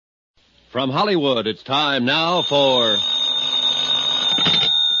From Hollywood, it's time now for...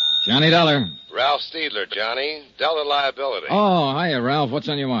 Johnny Dollar. Ralph Steedler, Johnny. Delta Liability. Oh, hiya, Ralph. What's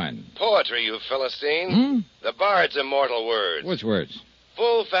on your mind? Poetry, you Philistine. The bard's immortal words. Which words?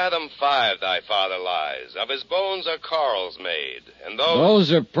 Full fathom 5 thy father lies. Of his bones are corals made. And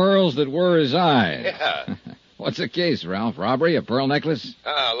Those are pearls that were his eyes. Yeah. What's the case, Ralph? Robbery? A pearl necklace?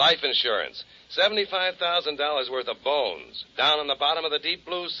 Life insurance. $75,000 worth of bones. Down in the bottom of the deep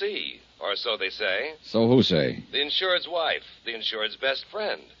blue sea. Or so they say. So who say? The insured's wife. The insured's best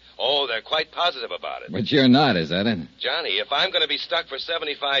friend. Oh, they're quite positive about it. But you're not, is that it? Johnny, if I'm going to be stuck for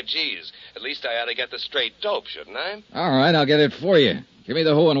 75 G's, at least I ought to get the straight dope, shouldn't I? All right, I'll get it for you. Give me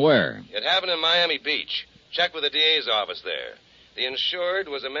the who and where. It happened in Miami Beach. Check with the DA's office there. The insured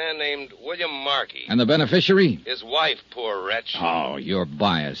was a man named William Markey. And the beneficiary? His wife, poor wretch. Oh, you're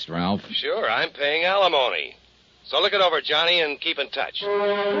biased, Ralph. Sure, I'm paying alimony. So look it over, Johnny, and keep in touch.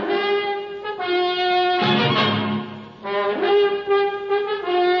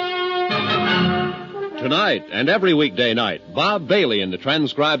 Tonight and every weekday night, Bob Bailey in the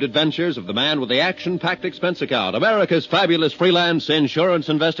transcribed adventures of the man with the action-packed expense account, America's fabulous freelance insurance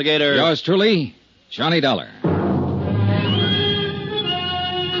investigator. Yours truly, Johnny Dollar.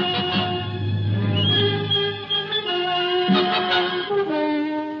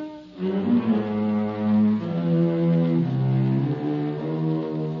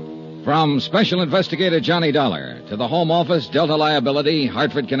 From Special Investigator Johnny Dollar to the Home Office, Delta Liability,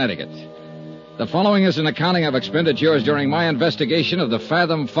 Hartford, Connecticut. The following is an accounting of expenditures during my investigation of the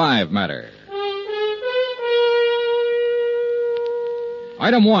Fathom 5 matter.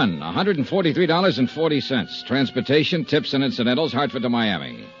 Item 1, $143.40. Transportation, tips, and incidentals, Hartford to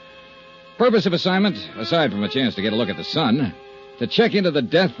Miami. Purpose of assignment, aside from a chance to get a look at the sun, to check into the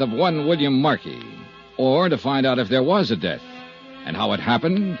death of one William Markey, or to find out if there was a death, and how it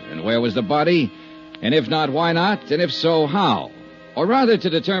happened, and where was the body, and if not, why not, and if so, how. Or rather to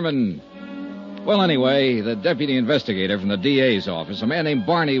determine... Well, anyway, the deputy investigator from the DA's office, a man named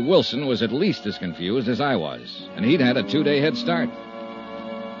Barney Wilson, was at least as confused as I was, and he'd had a 2-day head start.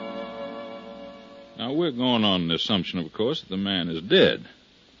 Now, we're going on the assumption, of course, that the man is dead.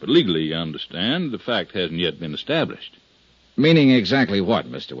 But legally, you understand, the fact hasn't yet been established. Meaning exactly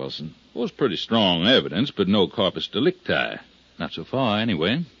what, Mr. Wilson? Well, it's pretty strong evidence, but no corpus delicti. Not so far,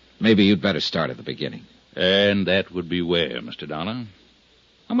 anyway. Maybe you'd better start at the beginning. And that would be where, Mr. Dollar?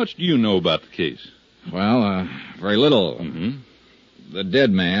 How much do you know about the case? Well, very little. The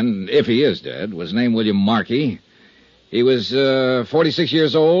dead man, if he is dead, was named William Markey. He was 46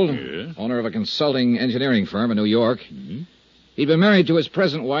 years old, Yes. Owner of a consulting engineering firm in New York. He'd been married to his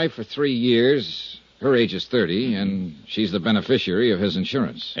present wife for 3 years. Her age is 30, and she's the beneficiary of his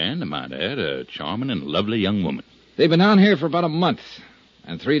insurance. And, I might add, a charming and lovely young woman. They've been down here for about a month.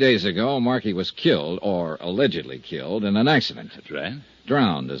 And 3 days ago, Markey was killed, or allegedly killed, in an accident. That's right.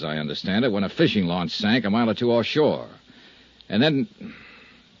 Drowned, as I understand it, when a fishing launch sank a mile or two offshore. And then...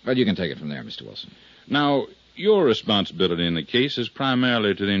 Well, you can take it from there, Mr. Wilson. Now, your responsibility in the case is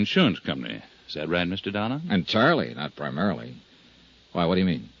primarily to the insurance company. Is that right, Mr. Dollar? Entirely, not primarily. Why, what do you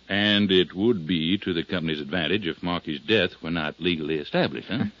mean? And it would be to the company's advantage if Markey's death were not legally established,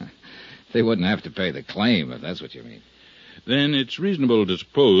 huh? They wouldn't have to pay the claim, if that's what you mean. Then it's reasonable to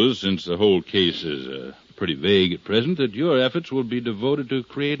suppose, since the whole case is pretty vague at present, that your efforts will be devoted to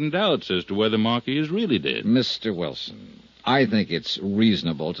creating doubts as to whether Markey is really dead. Mr. Wilson, I think it's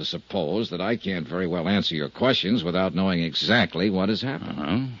reasonable to suppose that I can't very well answer your questions without knowing exactly what has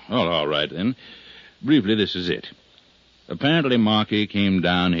happened. Well, all right, then. Briefly, this is it. Apparently, Markey came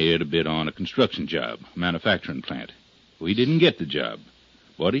down here to bid on a construction job, a manufacturing plant. Well, he didn't get the job.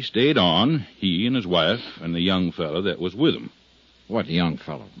 But he stayed on, he and his wife and the young fellow that was with him. What young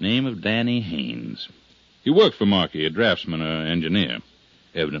fellow? Name of Danny Haynes. He worked for Markey, a draftsman or engineer.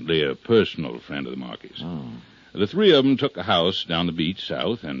 Evidently a personal friend of the Markeys. Oh. The three of them took a house down the beach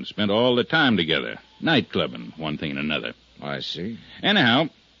south and spent all their time together. Night clubbing, one thing and another. I see. Anyhow,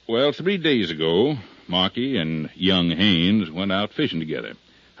 3 days ago, Markey and young Haynes went out fishing together.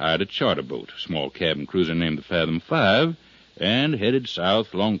 Hired a charter boat, a small cabin cruiser named the Fathom 5, and headed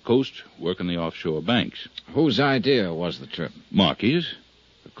south along the coast, working the offshore banks. Whose idea was the trip? Markey's,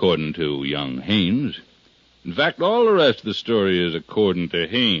 according to young Haynes. In fact, all the rest of the story is according to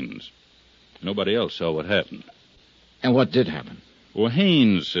Haynes. Nobody else saw what happened. And what did happen? Well,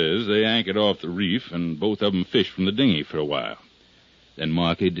 Haynes says they anchored off the reef and both of them fished from the dinghy for a while. Then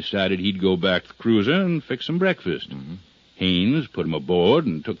Markey decided he'd go back to the cruiser and fix some breakfast. Haynes put him aboard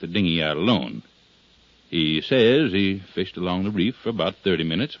and took the dinghy out alone. He says he fished along the reef for about 30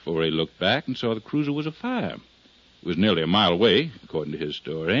 minutes before he looked back and saw the cruiser was afire. It was nearly a mile away, according to his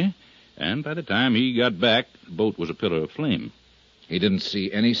story, And by the time he got back, the boat was a pillar of flame. He didn't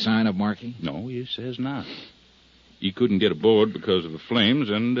see any sign of Marky? No, he says not. He couldn't get aboard because of the flames,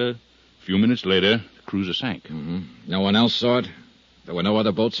 and a few minutes later, the cruiser sank. Mm-hmm. No one else saw it? There were no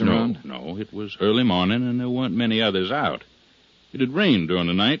other boats around? No, it was early morning, and there weren't many others out. It had rained during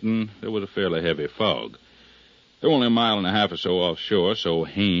the night, and there was a fairly heavy fog. They were only a mile and a half or so offshore, so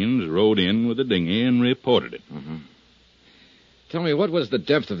Haynes rode in with the dinghy and reported it. Mm-hmm. Tell me, what was the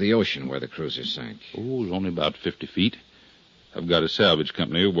depth of the ocean where the cruiser sank? Oh, it was only about 50 feet. I've got a salvage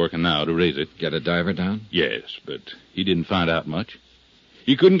company working now to raise it. Get a diver down? Yes, but he didn't find out much.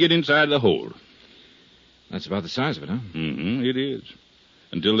 He couldn't get inside the hold. That's about the size of it, huh? Mm-hmm, it is.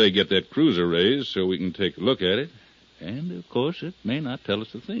 Until they get that cruiser raised so we can take a look at it. And, of course, it may not tell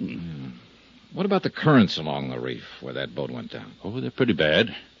us a thing. Yeah. What about the currents along the reef where that boat went down? Oh, they're pretty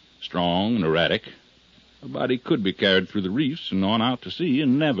bad. Strong and erratic. A body could be carried through the reefs and on out to sea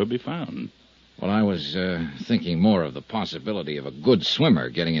and never be found. Well, I was thinking more of the possibility of a good swimmer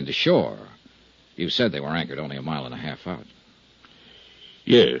getting into shore. You said they were anchored only a mile and a half out.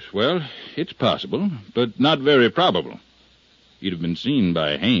 Yes, well, it's possible, but not very probable. He'd have been seen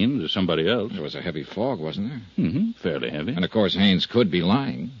by Haynes or somebody else. There was a heavy fog, wasn't there? Mm-hmm, fairly heavy. And, of course, Haynes could be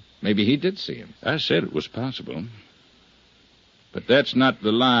lying. Maybe he did see him. I said it was possible. But that's not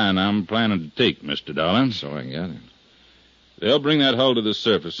the line I'm planning to take, Mr. Dollar. So I gather. They'll bring that hull to the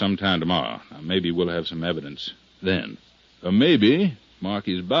surface sometime tomorrow. Now, maybe we'll have some evidence then. Or maybe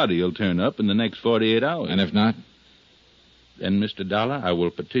Marky's body will turn up in the next 48 hours. And if not? Then, Mr. Dollar, I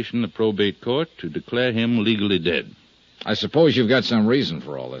will petition the probate court to declare him legally dead. I suppose you've got some reason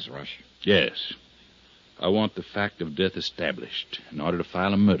for all this, Rush. Yes. I want the fact of death established in order to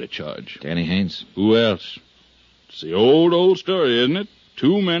file a murder charge. Danny Haynes? Who else? It's the old story, isn't it?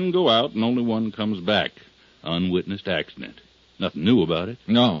 2 men go out and only one comes back. Unwitnessed accident. Nothing new about it.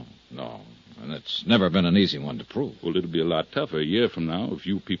 No. And it's never been an easy one to prove. Well, it'll be a lot tougher a year from now if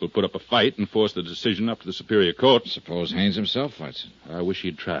you people put up a fight and force the decision up to the Superior Court. Suppose Haynes himself fights it. I wish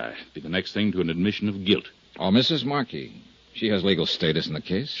he'd try. Be the next thing to an admission of guilt. Oh, Mrs. Markey. She has legal status in the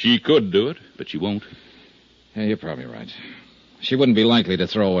case. She could do it, but she won't. Yeah, you're probably right. She wouldn't be likely to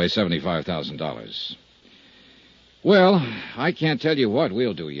throw away $75,000. Well, I can't tell you what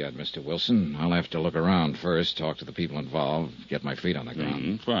we'll do yet, Mr. Wilson. I'll have to look around first, talk to the people involved, get my feet on the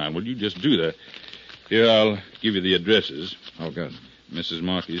ground. Fine. Well, you just do that. Here, I'll give you the addresses. Oh, good. Mrs.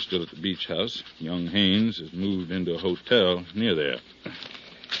 Markey is still at the beach house. Young Haynes has moved into a hotel near there.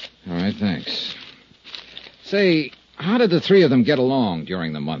 All right, thanks. Say, how did the three of them get along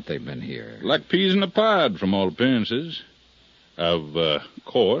during the month they've been here? Like peas in a pod, from all appearances. Of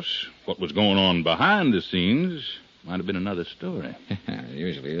course, what was going on behind the scenes might have been another story. It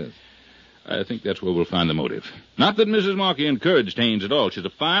usually is. I think that's where we'll find the motive. Not that Mrs. Markey encouraged Haynes at all. She's a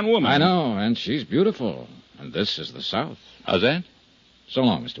fine woman. I know, and she's beautiful. And this is the South. How's that? So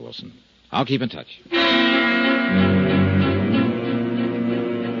long, Mr. Wilson. I'll keep in touch.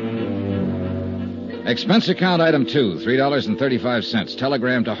 Expense account item 2, $3.35.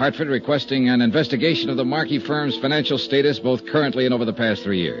 Telegram to Hartford requesting an investigation of the Markey firm's financial status, both currently and over the past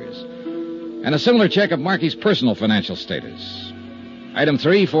 3 years. And a similar check of Markey's personal financial status. Item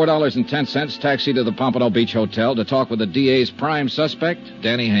 3, $4.10. Taxi to the Pompano Beach Hotel to talk with the DA's prime suspect,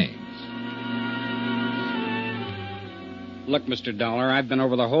 Danny Haynes. Look, Mr. Dollar, I've been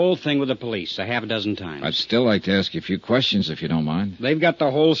over the whole thing with the police a half a dozen times. I'd still like to ask you a few questions, if you don't mind. They've got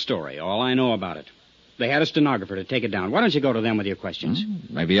the whole story, all I know about it. They had a stenographer to take it down. Why don't you go to them with your questions?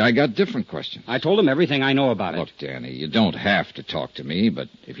 Maybe I got different questions. I told them everything I know about it. Look, Danny, you don't have to talk to me, but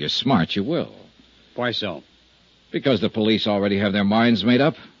if you're smart, you will. Why so? Because the police already have their minds made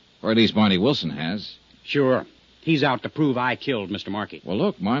up. Or at least Barney Wilson has. Sure. He's out to prove I killed Mr. Markey. Well,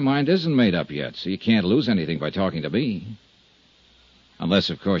 look, my mind isn't made up yet, so you can't lose anything by talking to me. Unless,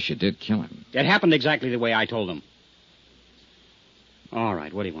 of course, you did kill him. It happened exactly the way I told them. All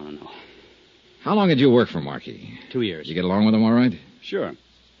right, what do you want to know? How long did you work for Markey? 2 years. Did you get along with him all right? Sure.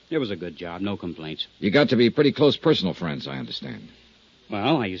 It was a good job, no complaints. You got to be pretty close personal friends, I understand.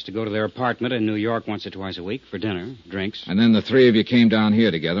 Well, I used to go to their apartment in New York once or twice a week for dinner, drinks. And then the three of you came down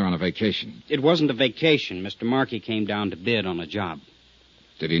here together on a vacation. It wasn't a vacation. Mr. Markey came down to bid on a job.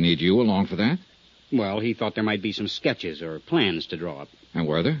 Did he need you along for that? Well, he thought there might be some sketches or plans to draw up. And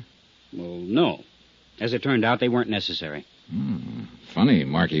were there? Well, no. As it turned out, they weren't necessary. Funny,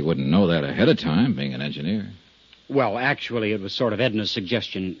 Markey wouldn't know that ahead of time, being an engineer. Well, actually, it was sort of Edna's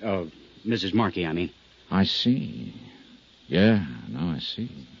suggestion of Mrs. Markey, I mean. I see. Yeah, no, I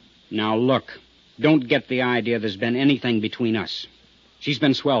see. Now, look, don't get the idea there's been anything between us. She's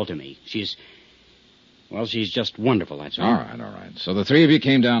been swell to me. Well, she's just wonderful, that's all. All right. So the three of you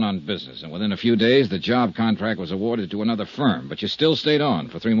came down on business, and within a few days, the job contract was awarded to another firm, but you still stayed on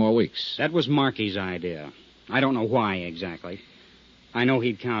for 3 more weeks. That was Marky's idea. I don't know why exactly. I know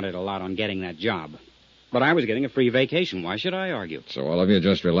he'd counted a lot on getting that job. But I was getting a free vacation. Why should I argue? So all of you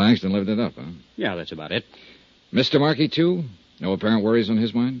just relaxed and lived it up, huh? Yeah, that's about it. Mr. Markey, too? No apparent worries on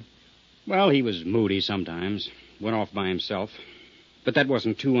his mind? Well, he was moody sometimes. Went off by himself. But that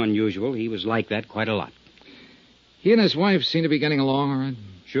wasn't too unusual. He was like that quite a lot. He and his wife seem to be getting along all right?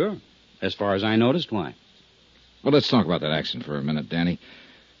 Sure. As far as I noticed, why? Well, let's talk about that accident for a minute, Danny.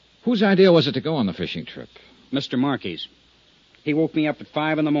 Whose idea was it to go on the fishing trip? Mr. Markey's. He woke me up at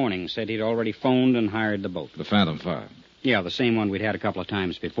 5 a.m, said he'd already phoned and hired the boat. The Fathom 5. Yeah, the same one we'd had a couple of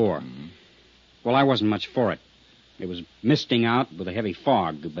times before. Mm-hmm. Well, I wasn't much for it. It was misting out with a heavy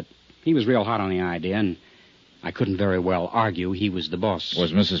fog, but he was real hot on the idea, and I couldn't very well argue he was the boss.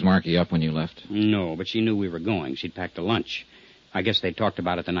 Was Mrs. Markey up when you left? No, but she knew we were going. She'd packed a lunch. I guess they talked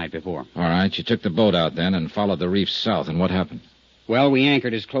about it the night before. All right, you took the boat out then and followed the reef south, and what happened? Well, we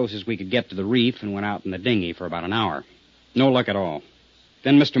anchored as close as we could get to the reef and went out in the dinghy for about an hour. No luck at all.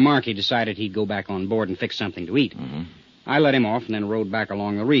 Then Mr. Markey decided he'd go back on board and fix something to eat. Mm-hmm. I let him off and then rowed back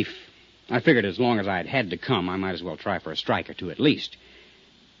along the reef. I figured as long as I'd had to come, I might as well try for a strike or two at least.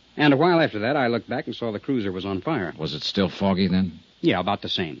 And a while after that, I looked back and saw the cruiser was on fire. Was it still foggy then? Yeah, about the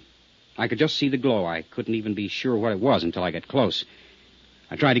same. I could just see the glow. I couldn't even be sure what it was until I got close.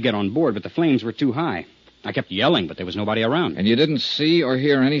 I tried to get on board, but the flames were too high. I kept yelling, but there was nobody around. And you didn't see or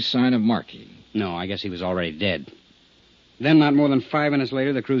hear any sign of Markey? No, I guess he was already dead. Then, not more than 5 minutes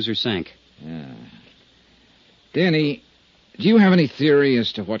later, the cruiser sank. Yeah. Danny, do you have any theory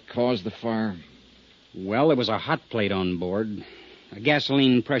as to what caused the fire? Well, there was a hot plate on board. A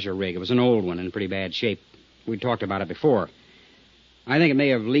gasoline pressure rig. It was an old one in pretty bad shape. We talked about it before. I think it may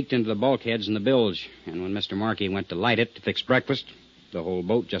have leaked into the bulkheads in the bilge. And when Mr. Markey went to light it to fix breakfast, the whole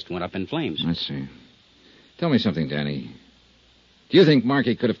boat just went up in flames. I see. Tell me something, Danny. Do you think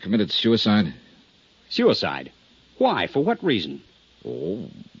Markey could have committed suicide? Suicide? Why? For what reason? Oh,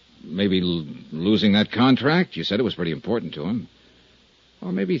 maybe losing that contract. You said it was pretty important to him.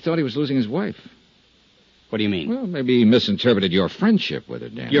 Or maybe he thought he was losing his wife. What do you mean? Well, maybe he misinterpreted your friendship with her,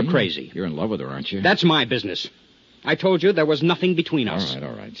 Danny. You're crazy. You're in love with her, aren't you? That's my business. I told you there was nothing between us.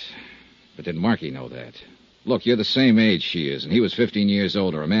 All right. But did Markey know that? Look, you're the same age she is, and he was 15 years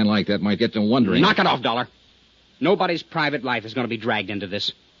older. A man like that might get to wondering... Knock it off, Dollar. Nobody's private life is going to be dragged into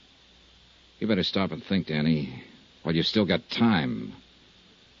this. You better stop and think, Danny, while you've still got time.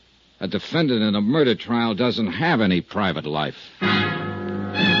 A defendant in a murder trial doesn't have any private life.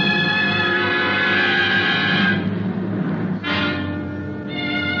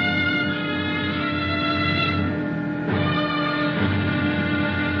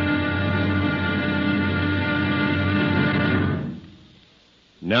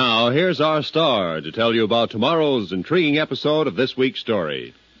 Now, here's our star to tell you about tomorrow's intriguing episode of this week's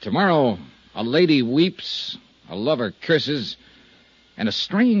story. Tomorrow, a lady weeps, a lover curses, and a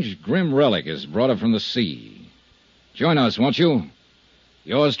strange, grim relic is brought up from the sea. Join us, won't you?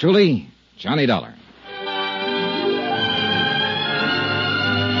 Yours truly, Johnny Dollar.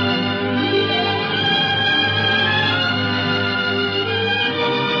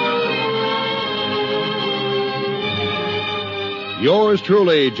 Yours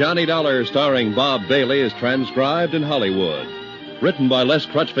truly, Johnny Dollar, starring Bob Bailey, is transcribed in Hollywood. Written by Les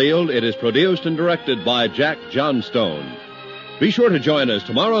Crutchfield, it is produced and directed by Jack Johnstone. Be sure to join us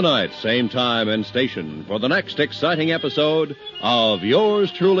tomorrow night, same time and station, for the next exciting episode of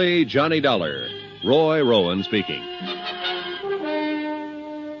Yours truly, Johnny Dollar. Roy Rowan speaking.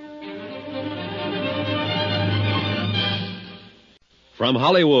 From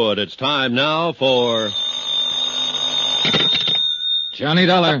Hollywood, it's time now for... Johnny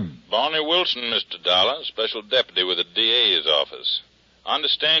Dollar. Barney Wilson, Mr. Dollar, special deputy with the DA's office. I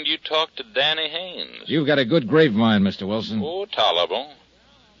understand you talked to Danny Haynes. You've got a good grapevine, Mr. Wilson. Oh, tolerable.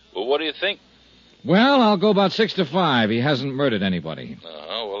 Well, what do you think? Well, I'll go about 6 to 5. He hasn't murdered anybody.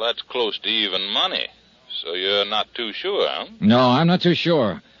 Oh, well, that's close to even money. So you're not too sure, huh? No, I'm not too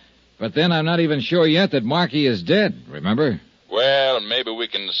sure. But then I'm not even sure yet that Markey is dead, remember? Well, maybe we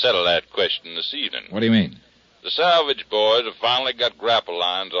can settle that question this evening. What do you mean? The salvage boys have finally got grapple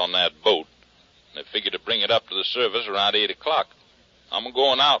lines on that boat. They figure to bring it up to the surface around 8 o'clock. I'm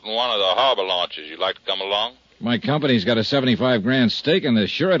going out in one of the harbor launches. You'd like to come along? My company's got a $75,000 stake in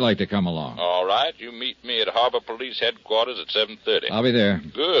this. Sure, I'd like to come along. All right. You meet me at Harbor Police Headquarters at 7:30. I'll be there.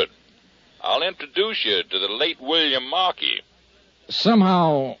 Good. I'll introduce you to the late William Markey.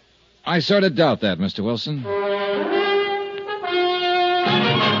 Somehow, I sort of doubt that, Mr. Wilson.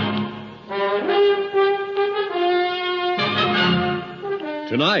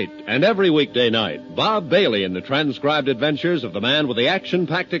 Tonight and every weekday night, Bob Bailey in the transcribed adventures of the man with the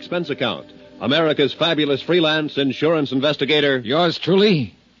action-packed expense account, America's fabulous freelance insurance investigator. Yours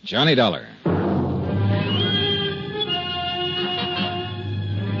truly, Johnny Dollar.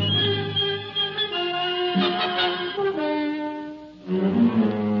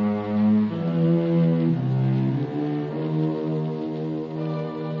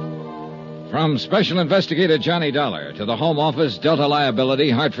 From Special Investigator Johnny Dollar to the Home Office, Delta Liability,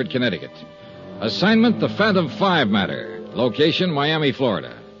 Hartford, Connecticut. Assignment, the Fathom 5 matter. Location, Miami,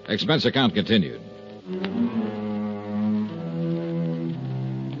 Florida. Expense account continued.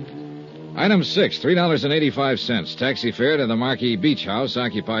 Item 6, $3.85. Taxi fare to the Marquis Beach House,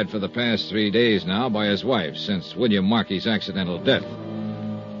 occupied for the past 3 days now by his wife since William Marquis' accidental death.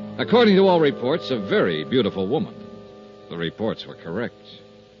 According to all reports, a very beautiful woman. The reports were correct.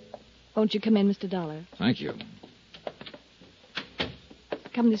 Won't you come in, Mr. Dollar? Thank you.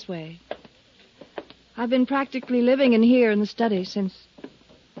 Come this way. I've been practically living in here in the study since...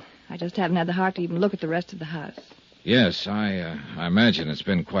 I just haven't had the heart to even look at the rest of the house. Yes, I imagine it's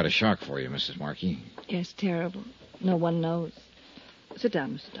been quite a shock for you, Mrs. Markey. Yes, terrible. No one knows. Sit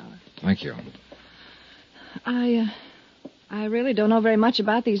down, Mr. Dollar. Thank you. I really don't know very much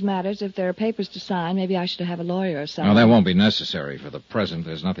about these matters. If there are papers to sign, maybe I should have a lawyer or something. No, that won't be necessary. For the present,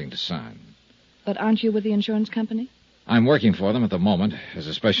 there's nothing to sign. But aren't you with the insurance company? I'm working for them at the moment as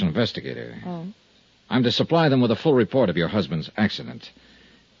a special investigator. Oh. I'm to supply them with a full report of your husband's accident.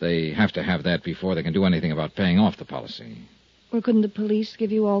 They have to have that before they can do anything about paying off the policy. Well, couldn't the police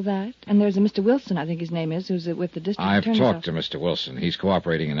give you all that? And there's a Mr. Wilson, I think his name is, who's with the district I've attorney's talked office. to Mr. Wilson. He's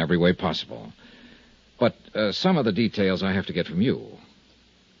cooperating in every way possible. But some of the details I have to get from you.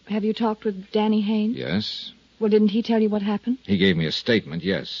 Have you talked with Danny Haynes? Yes. Well, didn't he tell you what happened? He gave me a statement,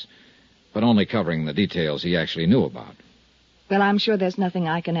 yes. But only covering the details he actually knew about. Well, I'm sure there's nothing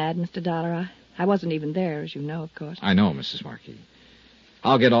I can add, Mr. Dollar. I wasn't even there, as you know, of course. I know, Mrs. Markey.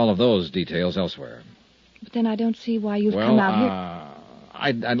 I'll get all of those details elsewhere. But then I don't see why you've come out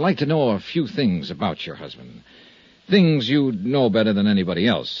here. I'd like to know a few things about your husband. Things you know better than anybody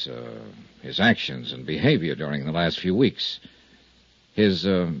else. His actions and behavior during the last few weeks. His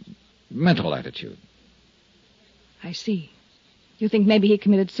mental attitude. I see. You think maybe he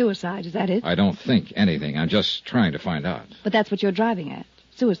committed suicide, is that it? I don't think anything. I'm just trying to find out. But that's what you're driving at.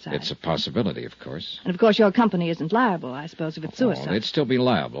 Suicide. It's a possibility, of course. And, of course, your company isn't liable, I suppose, if it's suicide. Oh, they'd still be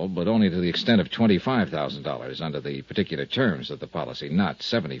liable, but only to the extent of $25,000 under the particular terms of the policy, not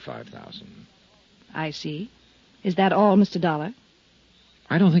 $75,000. I see. Is that all, Mr. Dollar?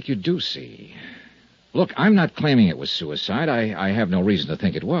 I don't think you do see. Look, I'm not claiming it was suicide. I have no reason to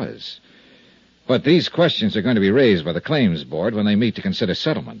think it was. But these questions are going to be raised by the claims board when they meet to consider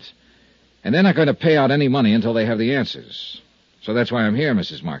settlement. And they're not going to pay out any money until they have the answers. So that's why I'm here,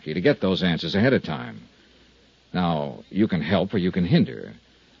 Mrs. Markey, to get those answers ahead of time. Now, you can help or you can hinder.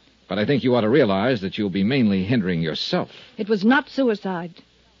 But I think you ought to realize that you'll be mainly hindering yourself. It was not suicide.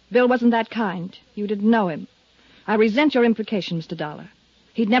 Bill wasn't that kind. You didn't know him. I resent your implication, Mr. Dollar.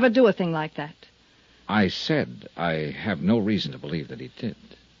 He'd never do a thing like that. I said I have no reason to believe that he did.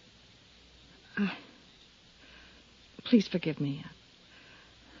 Please forgive me.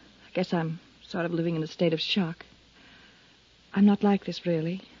 I guess I'm sort of living in a state of shock. I'm not like this,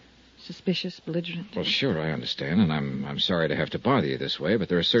 really. Suspicious, belligerent. Well, sure, I understand, and I'm sorry to have to bother you this way, but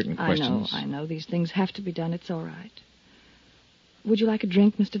there are certain questions... I know. These things have to be done. It's all right. Would you like a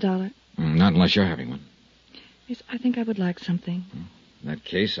drink, Mr. Dollar? Not unless you're having one. Yes, I think I would like something. In that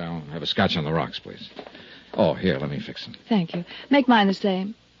case, I'll have a scotch on the rocks, please. Oh, here, let me fix them. Thank you. Make mine the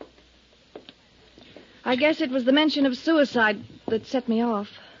same. I guess it was the mention of suicide that set me off.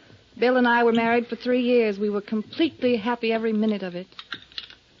 Bill and I were married for 3 years. We were completely happy every minute of it.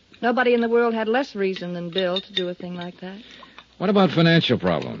 Nobody in the world had less reason than Bill to do a thing like that. What about financial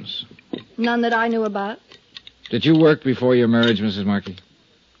problems? None that I knew about. Did you work before your marriage, Mrs. Markey?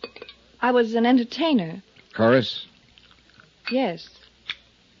 I was an entertainer. Chorus? Yes.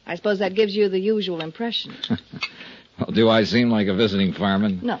 I suppose that gives you the usual impression. Well, do I seem like a visiting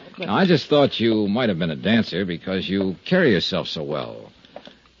fireman? No, but... I just thought you might have been a dancer because you carry yourself so well.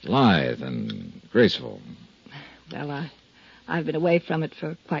 Lithe and graceful. Well, I've been away from it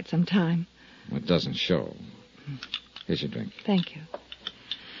for quite some time. It doesn't show. Here's your drink. Thank you.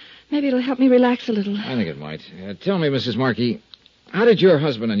 Maybe it'll help me relax a little. I think it might. Tell me, Mrs. Markey, how did your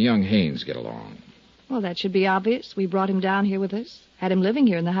husband and young Haynes get along? Well, that should be obvious. We brought him down here with us. Had him living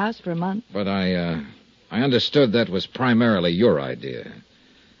here in the house for a month. But I understood that was primarily your idea.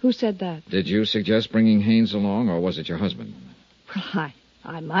 Who said that? Did you suggest bringing Haynes along, or was it your husband? Well,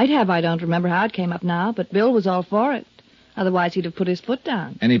 I might have. I don't remember how it came up now, but Bill was all for it. Otherwise, he'd have put his foot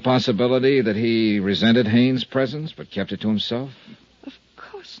down. Any possibility that he resented Haynes' presence but kept it to himself? Of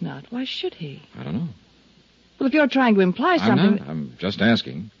course not. Why should he? I don't know. Well, if you're trying to imply something... I'm not. I'm just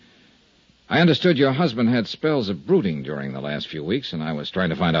asking. I understood your husband had spells of brooding during the last few weeks, and I was trying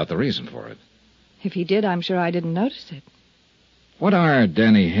to find out the reason for it. If he did, I'm sure I didn't notice it. What are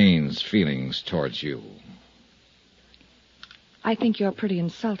Danny Haynes' feelings towards you? I think you're pretty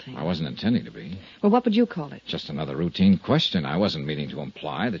insulting. I wasn't intending to be. Well, what would you call it? Just another routine question. I wasn't meaning to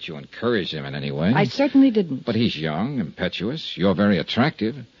imply that you encouraged him in any way. I certainly didn't. But he's young, impetuous. You're very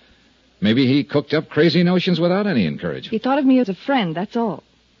attractive. Maybe he cooked up crazy notions without any encouragement. He thought of me as a friend, that's all.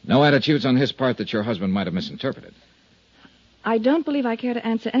 No attitudes on his part that your husband might have misinterpreted. I don't believe I care to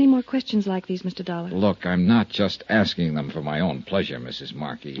answer any more questions like these, Mr. Dollar. Look, I'm not just asking them for my own pleasure, Mrs.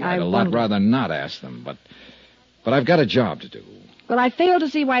 Markey. I'd a lot wonder. rather not ask them, but I've got a job to do. Well, I fail to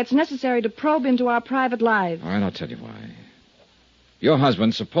see why it's necessary to probe into our private lives. All right, I'll tell you why. Your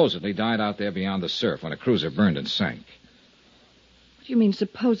husband supposedly died out there beyond the surf when a cruiser burned and sank. What do you mean,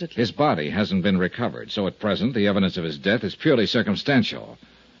 supposedly? His body hasn't been recovered, so at present the evidence of his death is purely circumstantial.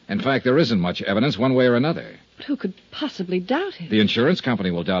 In fact, there isn't much evidence one way or another. But who could possibly doubt it? The insurance company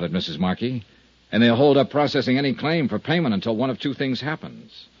will doubt it, Mrs. Markey. And they'll hold up processing any claim for payment until one of two things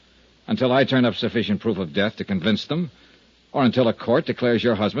happens. Until I turn up sufficient proof of death to convince them, or until a court declares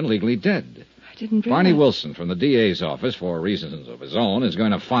your husband legally dead. I didn't realize... Barney Wilson from the DA's office, for reasons of his own, is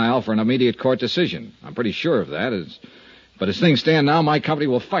going to file for an immediate court decision. I'm pretty sure of that. But as things stand now, my company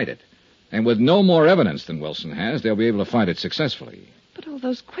will fight it. And with no more evidence than Wilson has, they'll be able to fight it successfully. But all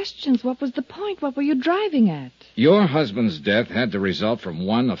those questions, what was the point? What were you driving at? Your husband's death had to result from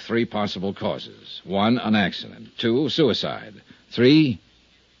one of three possible causes. 1, an accident. 2, suicide. 3,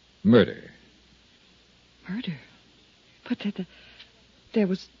 murder. Murder? But there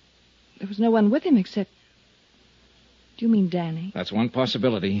was no one with him except... Do you mean Danny? That's one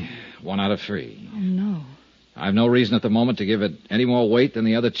possibility. 1 out of 3. Oh, no. I've no reason at the moment to give it any more weight than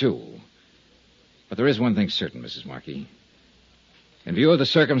the other 2. But there is one thing certain, Mrs. Markey. In view of the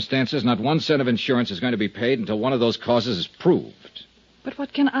circumstances, not 1 cent of insurance is going to be paid until one of those causes is proved. But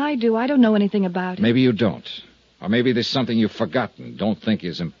what can I do? I don't know anything about it. Maybe you don't. Or maybe there's something you've forgotten, don't think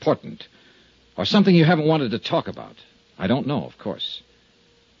is important. Or something you haven't wanted to talk about. I don't know, of course.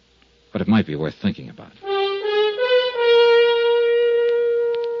 But it might be worth thinking about.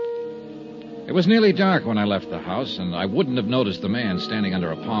 It was nearly dark when I left the house, and I wouldn't have noticed the man standing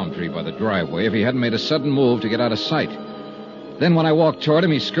under a palm tree by the driveway if he hadn't made a sudden move to get out of sight. Then when I walked toward him,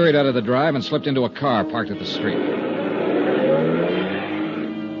 he scurried out of the drive and slipped into a car parked at the street.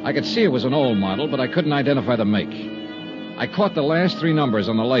 I could see it was an old model, but I couldn't identify the make. I caught the last 3 numbers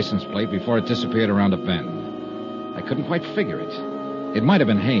on the license plate before it disappeared around a bend. I couldn't quite figure it. It might have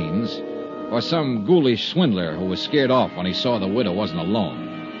been Haynes, or some ghoulish swindler who was scared off when he saw the widow wasn't alone.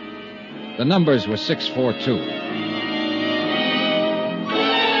 The numbers were 642.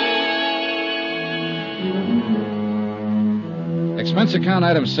 Expense account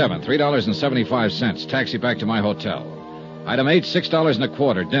item 7, $3.75. Taxi back to my hotel. Item 8,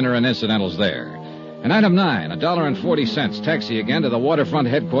 $6.25. Dinner and incidentals there. And item 9, $1.40. Taxi again to the waterfront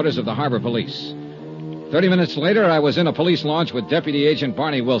headquarters of the Harbor Police. 30 minutes later, I was in a police launch with Deputy Agent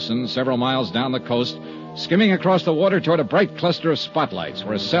Barney Wilson, several miles down the coast, skimming across the water toward a bright cluster of spotlights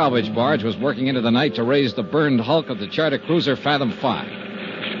where a salvage barge was working into the night to raise the burned hulk of the charter cruiser Fathom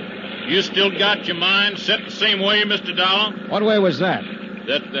 5. You still got your mind set the same way, Mr. Dollar? What way was that?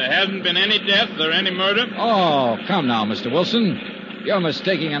 That there hasn't been any death or any murder? Oh, come now, Mr. Wilson. You're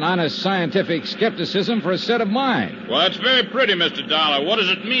mistaking an honest scientific skepticism for a set of mind. Well, that's very pretty, Mr. Dollar. What does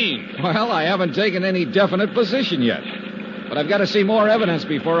it mean? Well, I haven't taken any definite position yet. But I've got to see more evidence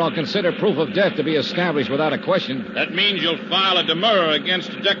before I'll consider proof of death to be established without a question. That means you'll file a demurrer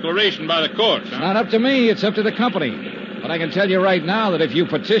against a declaration by the courts, huh? It's not up to me. It's up to the company. But I can tell you right now that if you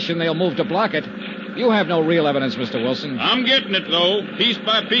petition, they'll move to block it. You have no real evidence, Mr. Wilson. I'm getting it, though, piece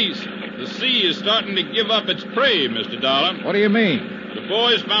by piece. The sea is starting to give up its prey, Mr. Dollar. What do you mean? The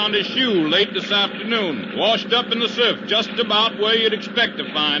boys found his shoe late this afternoon, washed up in the surf, just about where you'd expect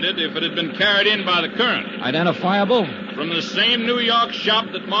to find it if it had been carried in by the current. Identifiable? From the same New York shop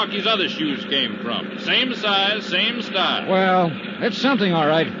that Marky's other shoes came from. Same size, same style. Well, it's something, all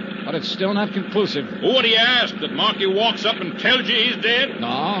right. But it's still not conclusive. What do you ask? That Marky walks up and tells you he's dead? No,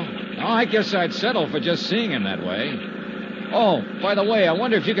 I guess I'd settle for just seeing him that way. Oh, by the way, I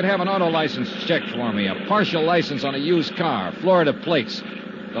wonder if you could have an auto license checked for me. A partial license on a used car, Florida plates.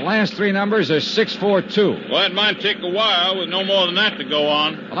 The last 3 numbers are 642. Well, it might take a while with no more than that to go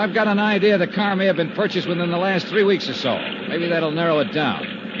on. Well, I've got an idea the car may have been purchased within the last 3 weeks or so. Maybe that'll narrow it down.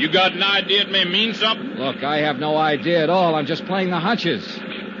 You got an idea it may mean something? Look, I have no idea at all. I'm just playing the hunches.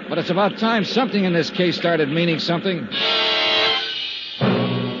 But it's about time something in this case started meaning something.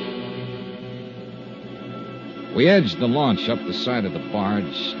 We edged the launch up the side of the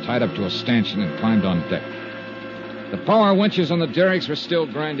barge, tied up to a stanchion, and climbed on deck. The power winches on the derricks were still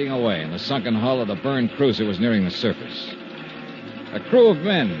grinding away, and the sunken hull of the burned cruiser was nearing the surface. A crew of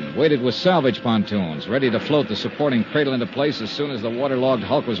men waited with salvage pontoons, ready to float the supporting cradle into place as soon as the waterlogged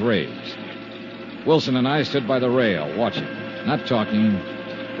hulk was raised. Wilson and I stood by the rail, watching, not talking,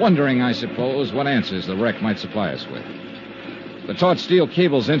 wondering, I suppose, what answers the wreck might supply us with. The taut steel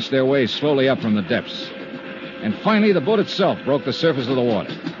cables inched their way slowly up from the depths. And finally, the boat itself broke the surface of the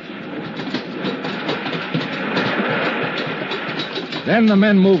water. Then the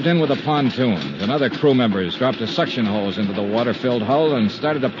men moved in with the pontoons, and other crew members dropped a suction hose into the water-filled hull and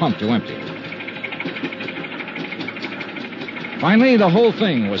started a pump to empty it. Finally, the whole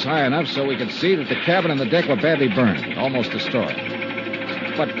thing was high enough so we could see that the cabin and the deck were badly burned, almost destroyed.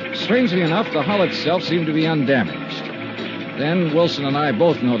 But strangely enough, the hull itself seemed to be undamaged. Then Wilson and I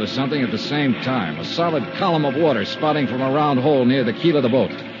both noticed something at the same time, a solid column of water spouting from a round hole near the keel of the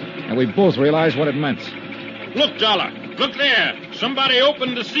boat. And we both realized what it meant. Look, Dollar. Look there. Somebody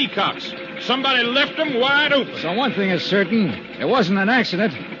opened the sea cocks. Somebody left them wide open. So one thing is certain. It wasn't an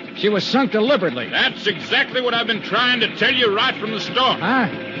accident. She was sunk deliberately. That's exactly what I've been trying to tell you right from the start. Huh?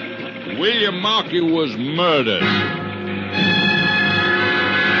 William Markey was murdered.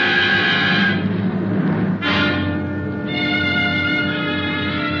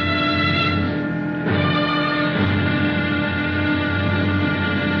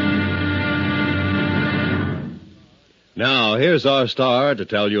 Now, here's our star to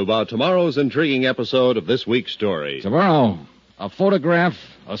tell you about tomorrow's intriguing episode of this week's story. Tomorrow, a photograph,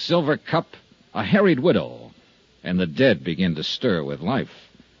 a silver cup, a harried widow, and the dead begin to stir with life.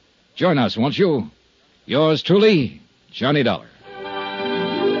 Join us, won't you? Yours truly, Johnny Dollar.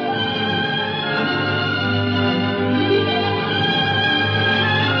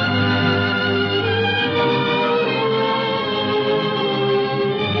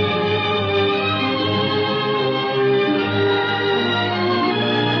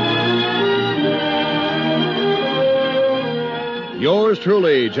 Yours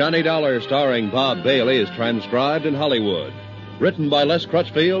truly, Johnny Dollar, starring Bob Bailey, is transcribed in Hollywood. Written by Les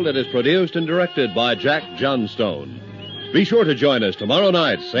Crutchfield, it is produced and directed by Jack Johnstone. Be sure to join us tomorrow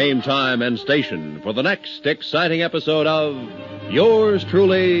night, same time and station, for the next exciting episode of Yours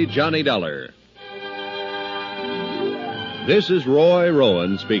truly, Johnny Dollar. This is Roy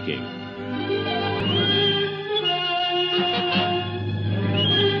Rowan speaking.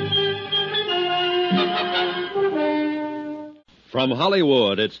 From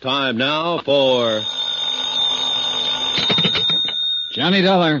Hollywood, it's time now for... Johnny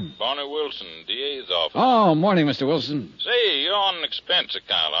Dollar. Barney Wilson, DA's office. Oh, morning, Mr. Wilson. Say, you're on an expense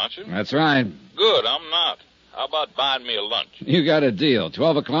account, aren't you? That's right. Good, I'm not. How about buying me a lunch? You got a deal.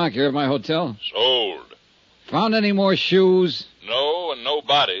 12 o'clock here at my hotel. Sold. Found any more shoes? No, and no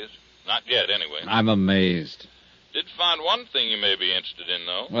bodies. Not yet, anyway. I'm amazed. Did find one thing you may be interested in,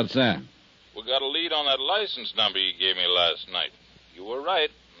 though. What's that? We got a lead on that license number you gave me last night. You were right.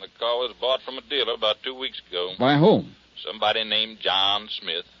 The car was bought from a dealer about 2 weeks ago. By whom? Somebody named John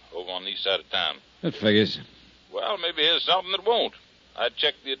Smith over on the east side of town. That figures. Well, maybe here's something that won't. I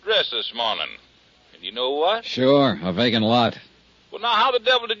checked the address this morning. And you know what? Sure, a vacant lot. Well, now, how the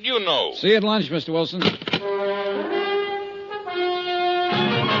devil did you know? See you at lunch, Mr. Wilson.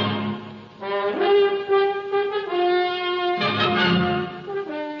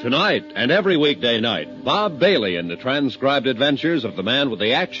 Tonight and every weekday night, Bob Bailey in the transcribed adventures of the man with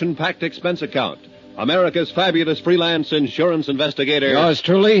the action-packed expense account, America's fabulous freelance insurance investigator. Yours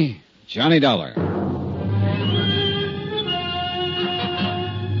truly, Johnny Dollar.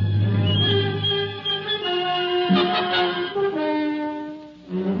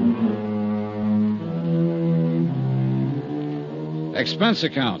 Expense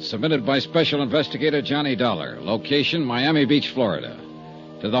account submitted by Special Investigator Johnny Dollar. Location, Miami Beach, Florida.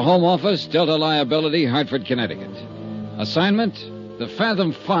 To the Home Office, Delta Liability, Hartford, Connecticut. Assignment, the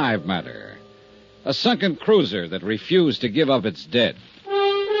Fathom 5 matter. A sunken cruiser that refused to give up its dead.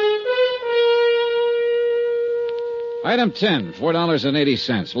 Item 10,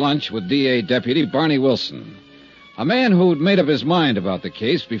 $4.80. Lunch with DA Deputy Barney Wilson. A man who'd made up his mind about the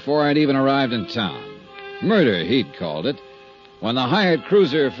case before I'd even arrived in town. Murder, he'd called it, when the hired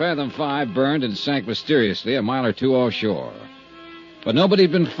cruiser Fathom 5 burned and sank mysteriously a mile or two offshore. But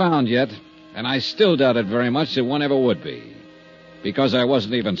nobody'd been found yet, and I still doubted very much that one ever would be, because I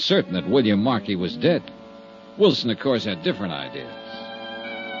wasn't even certain that William Markey was dead. Wilson, of course, had different ideas.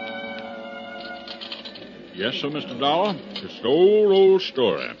 Yes, sir, Mr. Dollar. Just old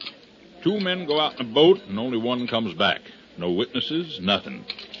story. 2 men go out in a boat, and only one comes back. No witnesses, nothing.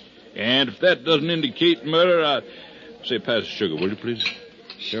 And if that doesn't indicate murder, I say pass the sugar, will you, please?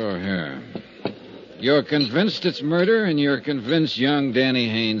 Sure, here. You're convinced it's murder, and you're convinced young Danny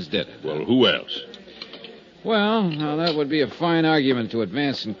Haynes did it. Well, who else? Well, now that would be a fine argument to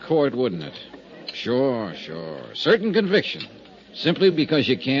advance in court, wouldn't it? Sure. Certain conviction. Simply because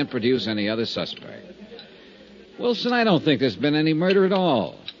you can't produce any other suspect. Wilson, I don't think there's been any murder at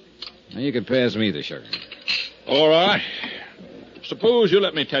all. Now, you can pass me the sugar. All right. Suppose you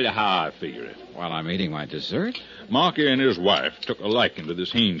let me tell you how I figure it. While I'm eating my dessert? Marky and his wife took a liking to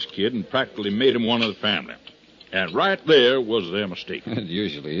this Haynes kid and practically made him one of the family. And right there was their mistake. It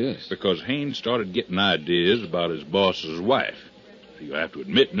usually is. Because Haynes started getting ideas about his boss's wife. You have to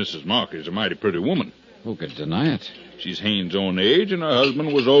admit Mrs. Marky's a mighty pretty woman. Who could deny it? She's Haynes' own age, and her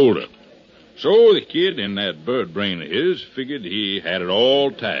husband was older. So the kid in that bird brain of his figured he had it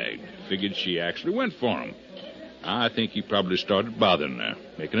all tagged. Figured she actually went for him. I think he probably started bothering her,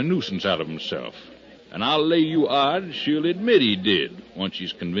 making a nuisance out of himself. And I'll lay you odds she'll admit he did, once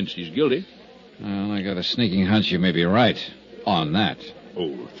she's convinced he's guilty. Well, I got a sneaking hunch you may be right on that.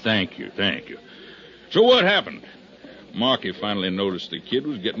 Oh, thank you. So what happened? Marky finally noticed the kid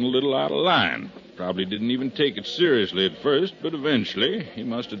was getting a little out of line. Probably didn't even take it seriously at first, but eventually he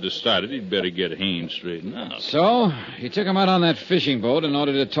must have decided he'd better get Haynes straightened out. So, he took him out on that fishing boat in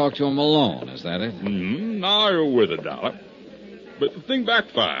order to talk to him alone, is that it? Now you're with it, Dollar. But the thing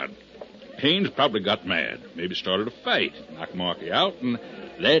backfired. Haynes probably got mad, maybe started a fight, knocked Marky out, and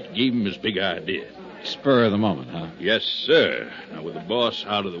that gave him his big idea. Spur of the moment, huh? Yes, sir. Now, with the boss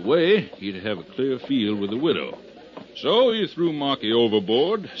out of the way, he'd have a clear field with the widow. So he threw Marky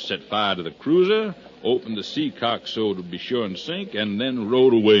overboard, set fire to the cruiser, opened the seacock so it would be sure and sink, and then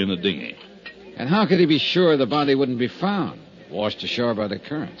rowed away in the dinghy. And how could he be sure the body wouldn't be found? Washed ashore by the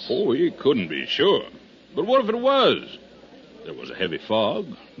currents. Oh, he couldn't be sure. But what if it was? There was a heavy fog.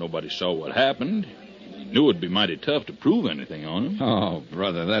 Nobody saw what happened. He knew it'd be mighty tough to prove anything on him. Oh,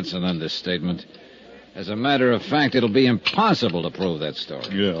 brother, that's an understatement. As a matter of fact, it'll be impossible to prove that story.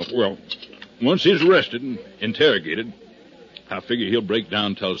 Yeah, well, once he's arrested and interrogated, I figure he'll break down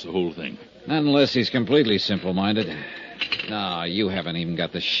and tell us the whole thing. Not unless he's completely simple-minded. No, you haven't even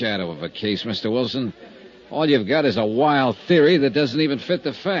got the shadow of a case, Mr. Wilson. All you've got is a wild theory that doesn't even fit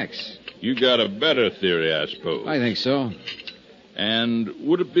the facts. You got a better theory, I suppose. I think so. And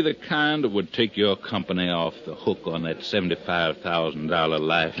would it be the kind that would take your company off the hook on that $75,000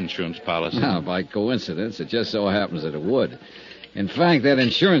 life insurance policy? Now, by coincidence, it just so happens that it would. In fact, that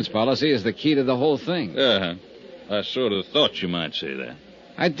insurance policy is the key to the whole thing. I sort of thought you might say that.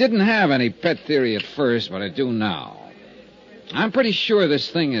 I didn't have any pet theory at first, but I do now. I'm pretty sure this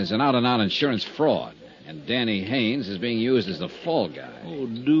thing is an out-and-out insurance fraud, and Danny Haynes is being used as the fall guy. Oh,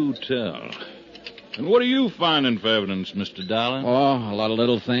 do tell. And what are you finding for evidence, Mr. Dollar? Oh, a lot of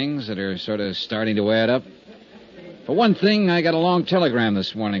little things that are sort of starting to add up. For one thing, I got a long telegram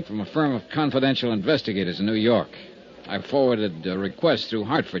this morning from a firm of confidential investigators in New York. I forwarded a request through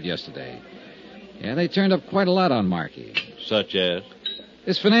Hartford yesterday. Yeah, they turned up quite a lot on Marky. Such as?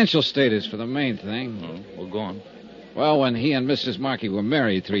 His financial status for the main thing. Oh, well, go on. Well, when he and Mrs. Marky were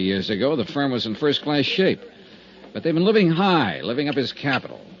married 3 years ago, the firm was in first-class shape. But they've been living high, living up his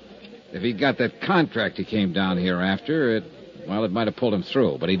capital. If he'd got that contract he came down here after, it might have pulled him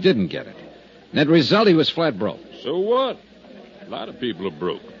through, but he didn't get it. Net result, he was flat broke. So what? A lot of people are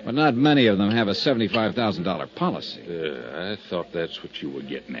broke. But not many of them have a $75,000 policy. I thought that's what you were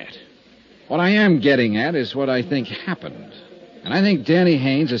getting at. What I am getting at is what I think happened. And I think Danny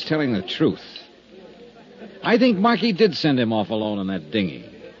Haynes is telling the truth. I think Marky did send him off alone in that dinghy.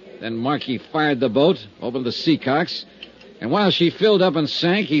 Then Marky fired the boat, opened the seacocks, and while she filled up and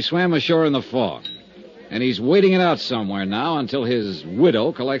sank, he swam ashore in the fog. And he's waiting it out somewhere now until his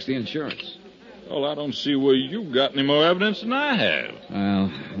widow collects the insurance. Well, I don't see where you've got any more evidence than I have.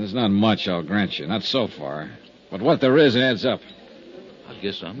 Well, there's not much, I'll grant you. Not so far. But what there is adds up. I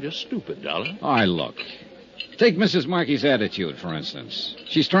guess I'm just stupid, Dollar. All right, look. Take Mrs. Marky's attitude, for instance.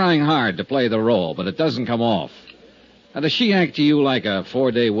 She's trying hard to play the role, but it doesn't come off. Now, does she act to you like a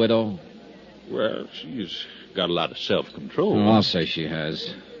 4-day widow? Well, she's got a lot of self-control. Oh, I'll say she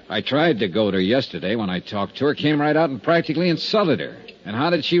has. I tried to goad her yesterday when I talked to her, came right out and practically insulted her. And how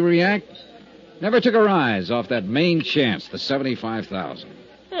did she react? Never took her eyes off that main chance, the $75,000.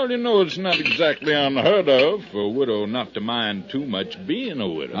 Well, you know, it's not exactly unheard of for a widow not to mind too much being a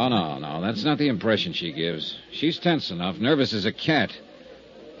widow. Oh, no. That's not the impression she gives. She's tense enough, nervous as a cat.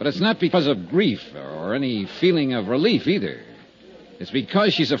 But it's not because of grief or any feeling of relief either. It's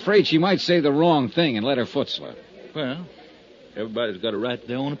because she's afraid she might say the wrong thing and let her foot slip. Well, everybody's got a right to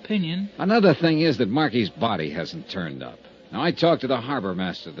their own opinion. Another thing is that Marky's body hasn't turned up. Now, I talked to the harbor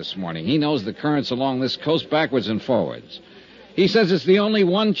master this morning. He knows the currents along this coast backwards and forwards. He says it's the only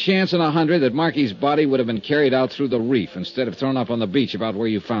one chance in 100 that Marky's body would have been carried out through the reef instead of thrown up on the beach about where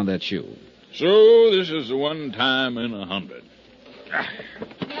you found that shoe. So this is the one time in 100.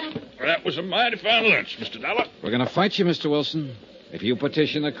 That was a mighty fine lunch, Mr. Dollar. We're going to fight you, Mr. Wilson, if you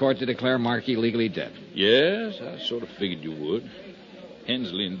petition the court to declare Marky legally dead. Yes, I sort of figured you would.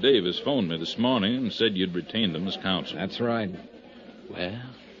 Hensley and Davis phoned me this morning and said you'd retained them as counsel. That's right. Well,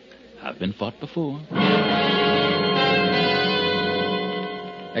 I've been fought before.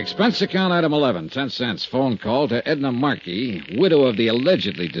 Expense account item 11, 10 cents. Phone call to Edna Markey, widow of the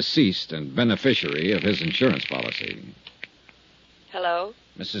allegedly deceased and beneficiary of his insurance policy. Hello?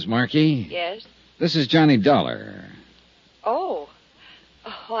 Mrs. Markey? Yes? This is Johnny Dollar. Oh,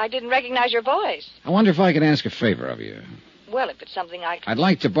 I didn't recognize your voice. I wonder if I could ask a favor of you. Well, if it's something I... I'd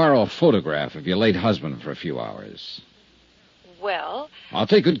like to borrow a photograph of your late husband for a few hours. Well... I'll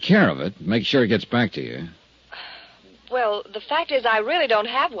take good care of it. Make sure it gets back to you. Well, the fact is I really don't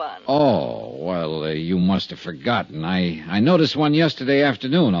have one. Oh, well, you must have forgotten. I noticed one yesterday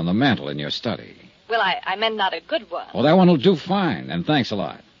afternoon on the mantel in your study. Well, I meant not a good one. Well, that one will do fine, and thanks a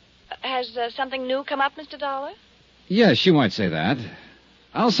lot. Has something new come up, Mr. Dollar? Yes, you might say that.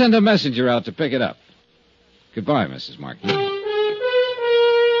 I'll send a messenger out to pick it up. Goodbye, Mrs. Markey.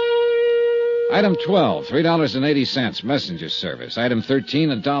 Item 12, $3.80, messenger service. Item 13,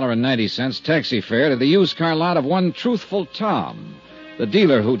 $1.90, taxi fare to the used car lot of one Truthful Tom, the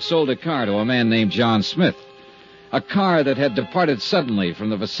dealer who'd sold a car to a man named John Smith. A car that had departed suddenly from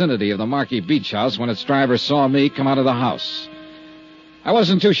the vicinity of the Markey Beach House when its driver saw me come out of the house. I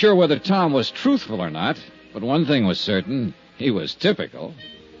wasn't too sure whether Tom was truthful or not, but one thing was certain. He was typical.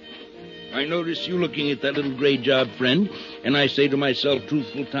 I notice you looking at that little gray job, friend, and I say to myself,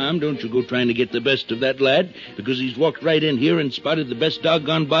 Truthful Tom, don't you go trying to get the best of that lad, because he's walked right in here and spotted the best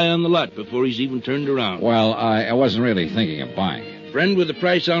doggone buy on the lot before he's even turned around. Well, I wasn't really thinking of buying it. Friend, with the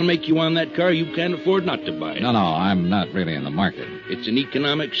price I'll make you on that car, you can't afford not to buy it. No, I'm not really in the market. It's an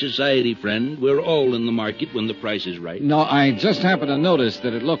economic society, friend. We're all in the market when the price is right. No, I just happened to notice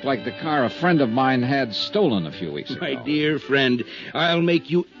that it looked like the car a friend of mine had stolen a few weeks ago. My dear friend, I'll make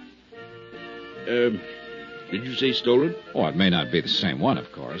you... did you say stolen? Oh, it may not be the same one,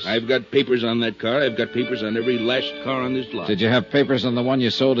 of course. I've got papers on that car. I've got papers on every last car on this lot. Did you have papers on the one you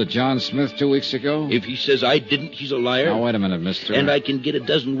sold to John Smith 2 weeks ago? If he says I didn't, he's a liar. Now, wait a minute, mister. And I can get a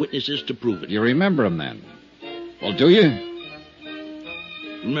dozen witnesses to prove it. You remember him, then? Well, do you?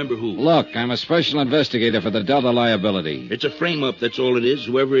 Remember who? Look, I'm a special investigator for the Delta liability. It's a frame-up, that's all it is.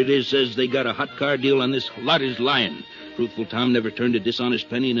 Whoever it is says they got a hot car deal on this lot is lying. Truthful Tom never turned a dishonest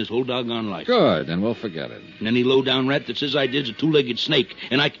penny in his whole doggone life. Good, then we'll forget it. And any low-down rat that says I did's a two-legged snake,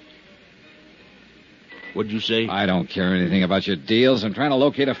 and I... What'd you say? I don't care anything about your deals. I'm trying to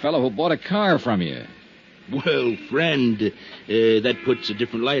locate a fellow who bought a car from you. Well, friend, that puts a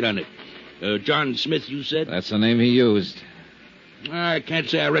different light on it. John Smith, you said? That's the name he used. I can't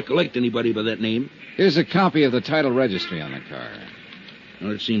say I recollect anybody by that name. Here's a copy of the title registry on the car.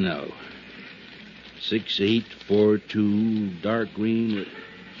 Let's see now. 6842, dark green.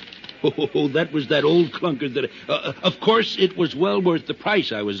 Oh, that was that old clunker that... of course, it was well worth the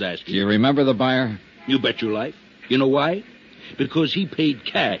price I was asking. Do you remember the buyer? You bet your life. You know why? Because he paid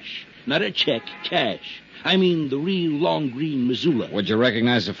cash. Not a check, cash. I mean the real long green Missoula. Would you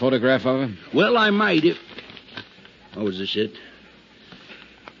recognize the photograph of him? Well, I might if... Oh, is this it?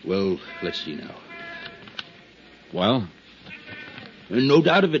 Well, let's see now. Well? No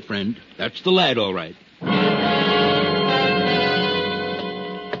doubt of it, friend. That's the lad, all right.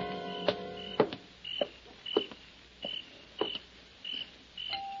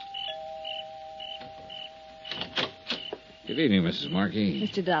 Good evening, Mrs. Markey.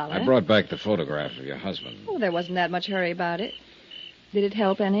 Mr. Dollar. I brought back the photograph of your husband. Oh, there wasn't that much hurry about it. Did it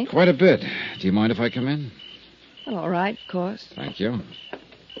help any? Quite a bit. Do you mind if I come in? Well, all right, of course. Thank you.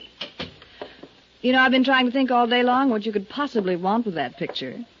 You know, I've been trying to think all day long what you could possibly want with that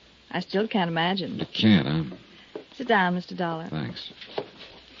picture. I still can't imagine. You can't, huh? Sit down, Mr. Dollar. Thanks.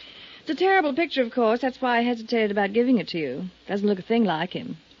 It's a terrible picture, of course. That's why I hesitated about giving it to you. Doesn't look a thing like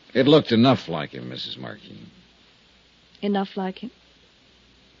him. It looked enough like him, Mrs. Markey. Enough like him?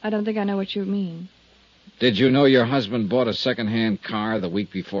 I don't think I know what you mean. Did you know your husband bought a second-hand car the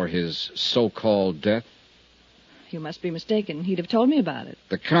week before his so-called death? You must be mistaken. He'd have told me about it.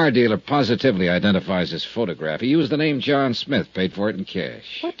 The car dealer positively identifies his photograph. He used the name John Smith, paid for it in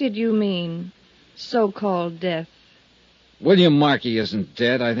cash. What did you mean, so-called death? William Markey isn't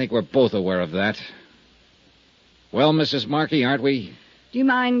dead. I think we're both aware of that. Well, Mrs. Markey, aren't we? Do you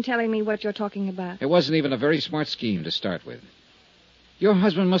mind telling me what you're talking about? It wasn't even a very smart scheme to start with. Your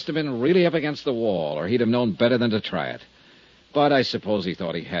husband must have been really up against the wall, or he'd have known better than to try it. But I suppose he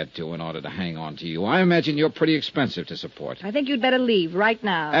thought he had to in order to hang on to you. I imagine you're pretty expensive to support. I think you'd better leave right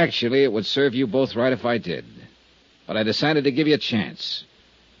now. Actually, it would serve you both right if I did. But I decided to give you a chance.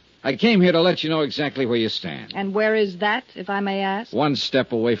 I came here to let you know exactly where you stand. And where is that, if I may ask? 1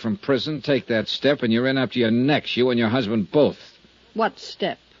 step away from prison. Take that step, and you're in up to your necks, you and your husband both. What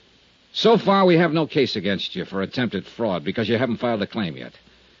step? So far, we have no case against you for attempted fraud because you haven't filed a claim yet.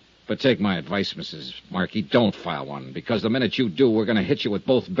 But take my advice, Mrs. Markey, don't file one, because the minute you do, we're going to hit you with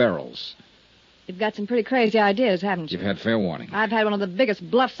both barrels. You've got some pretty crazy ideas, haven't you? You've had fair warning. I've had one of the biggest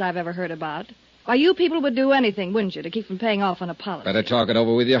bluffs I've ever heard about. Why, you people would do anything, wouldn't you, to keep from paying off on a policy? Better talk it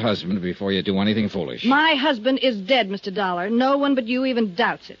over with your husband before you do anything foolish. My husband is dead, Mr. Dollar. No one but you even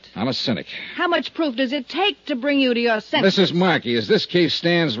doubts it. I'm a cynic. How much proof does it take to bring you to your senses? Mrs. Markey, as this case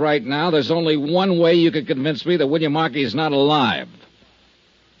stands right now, there's only one way you could convince me that William Markey is not alive.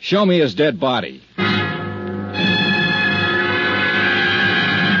 Show me his dead body.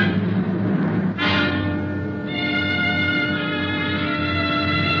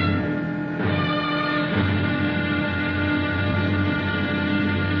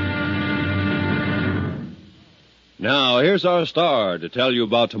 Now, here's our star to tell you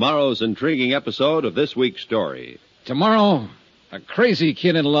about tomorrow's intriguing episode of this week's story. Tomorrow, a crazy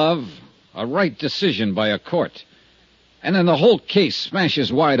kid in love, a right decision by a court, and then the whole case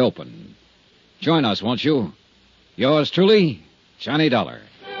smashes wide open. Join us, won't you? Yours truly, Johnny Dollar.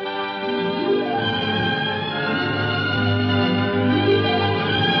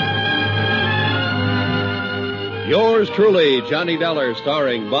 Yours truly, Johnny Dollar,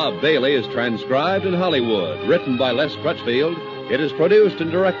 starring Bob Bailey, is transcribed in Hollywood. Written by Les Crutchfield, it is produced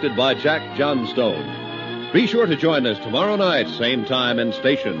and directed by Jack Johnstone. Be sure to join us tomorrow night, same time and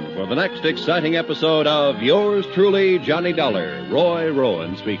station, for the next exciting episode of Yours truly, Johnny Dollar. Roy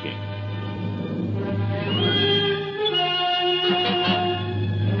Rowan speaking.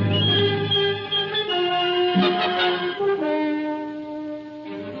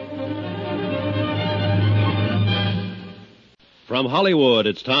 From Hollywood,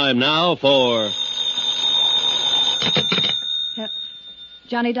 it's time now for...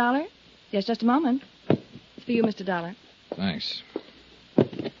 Johnny Dollar? Yes, just a moment. It's for you, Mr. Dollar. Thanks.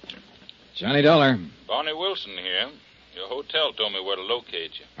 Johnny Dollar. Barney Wilson here. Your hotel told me where to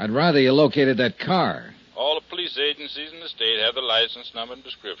locate you. I'd rather you located that car. All the police agencies in the state have the license number and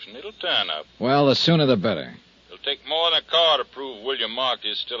description. It'll turn up. Well, the sooner the better. It'll take more than a car to prove William Markey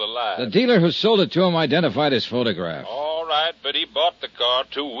is still alive. The dealer who sold it to him identified his photograph. All right, but he bought the car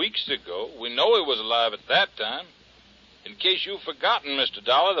 2 weeks ago. We know he was alive at that time. In case you've forgotten, Mr.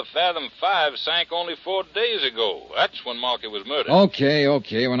 Dollar, the Fathom 5 sank only 4 days ago. That's when Markey was murdered. Okay.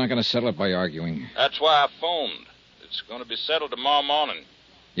 We're not going to settle it by arguing. That's why I phoned. It's going to be settled tomorrow morning.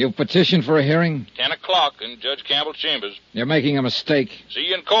 You've petitioned for a hearing? 10 o'clock in Judge Campbell's chambers. You're making a mistake. See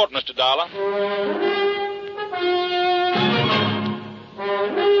you in court, Mr. Dollar.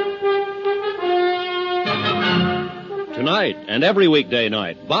 Tonight and every weekday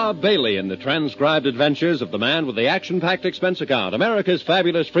night, Bob Bailey in the transcribed adventures of the man with the action-packed expense account, America's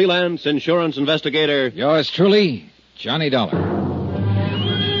fabulous freelance insurance investigator. Yours truly, Johnny Dollar.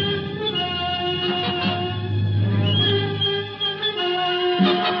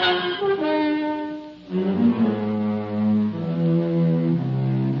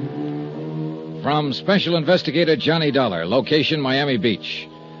 From Special Investigator Johnny Dollar, location Miami Beach,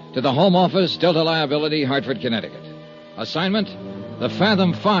 to the Home Office, Delta Liability, Hartford, Connecticut. Assignment, the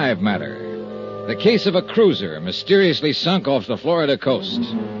Fathom 5 matter. The case of a cruiser mysteriously sunk off the Florida coast.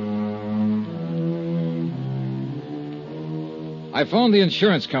 I phoned the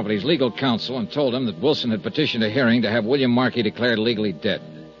insurance company's legal counsel and told him that Wilson had petitioned a hearing to have William Markey declared legally dead.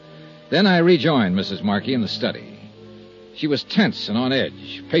 Then I rejoined Mrs. Markey in the study. She was tense and on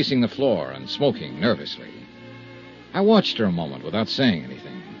edge, pacing the floor and smoking nervously. I watched her a moment without saying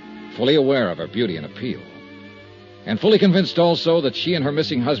anything, fully aware of her beauty and appeal. And fully convinced also that she and her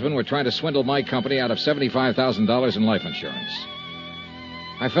missing husband were trying to swindle my company out of $75,000 in life insurance.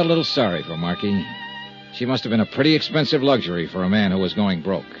 I felt a little sorry for Markey. She must have been a pretty expensive luxury for a man who was going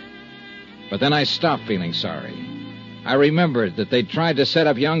broke. But then I stopped feeling sorry. I remembered that they'd tried to set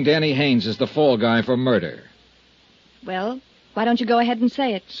up young Danny Haynes as the fall guy for murder. Well, why don't you go ahead and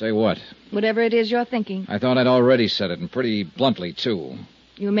say it? Say what? Whatever it is you're thinking. I thought I'd already said it, and pretty bluntly, too.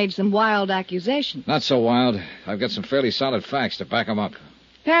 You made some wild accusations. Not so wild. I've got some fairly solid facts to back them up.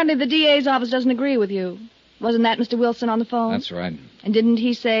 Apparently the DA's office doesn't agree with you. Wasn't that Mr. Wilson on the phone? That's right. And didn't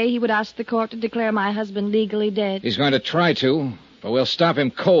he say he would ask the court to declare my husband legally dead? He's going to try to, but we'll stop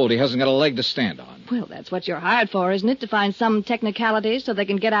him cold. He hasn't got a leg to stand on. Well, that's what you're hired for, isn't it? To find some technicalities so they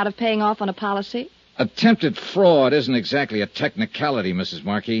can get out of paying off on a policy? Attempted fraud isn't exactly a technicality, Mrs.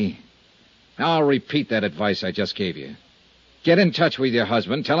 Markey. I'll repeat that advice I just gave you. Get in touch with your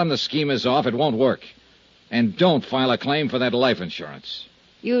husband. Tell him the scheme is off. It won't work. And don't file a claim for that life insurance.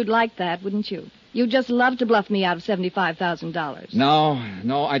 You'd like that, wouldn't you? You'd just love to bluff me out of $75,000.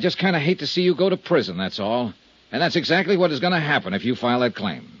 No. I just kind of hate to see you go to prison, that's all. And that's exactly what is going to happen if you file that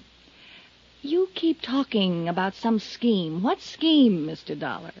claim. You keep talking about some scheme. What scheme, Mr.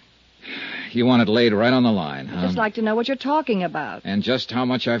 Dollar? You want it laid right on the line, huh? I'd just like to know what you're talking about. And just how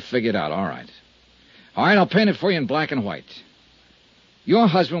much I've figured out. All right, I'll paint it for you in black and white. Your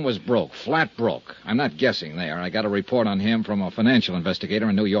husband was broke, flat broke. I'm not guessing there. I got a report on him from a financial investigator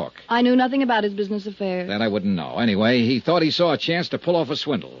in New York. I knew nothing about his business affairs. That I wouldn't know. Anyway, he thought he saw a chance to pull off a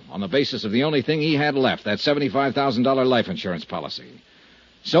swindle on the basis of the only thing he had left, that $75,000 life insurance policy.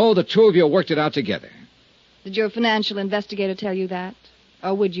 So the two of you worked it out together. Did your financial investigator tell you that?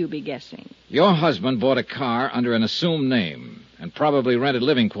 Or would you be guessing? Your husband bought a car under an assumed name and probably rented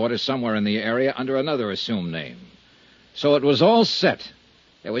living quarters somewhere in the area under another assumed name. So it was all set.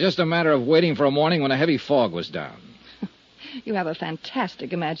 It was just a matter of waiting for a morning when a heavy fog was down. You have a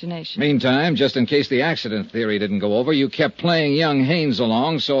fantastic imagination. Meantime, just in case the accident theory didn't go over, you kept playing young Haynes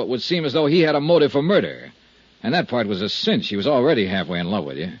along so it would seem as though he had a motive for murder. And that part was a cinch. He was already halfway in love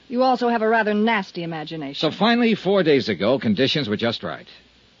with you. You also have a rather nasty imagination. So finally, 4 days ago, conditions were just right.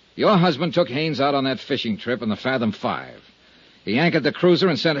 Your husband took Haynes out on that fishing trip in the Fathom 5. He anchored the cruiser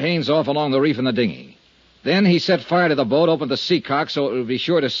and sent Haynes off along the reef in the dinghy. Then he set fire to the boat, opened the seacock so it would be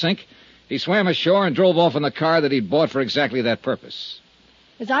sure to sink. He swam ashore and drove off in the car that he'd bought for exactly that purpose.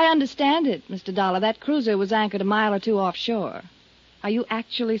 As I understand it, Mr. Dollar, that cruiser was anchored a mile or two offshore. Are you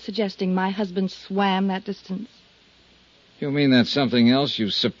actually suggesting my husband swam that distance? You mean that's something else you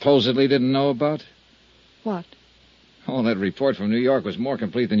supposedly didn't know about? What? Oh, that report from New York was more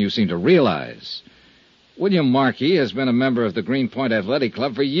complete than you seem to realize. William Markey has been a member of the Greenpoint Athletic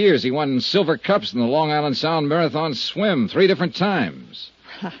Club for years. He won silver cups in the Long Island Sound Marathon Swim 3 different times.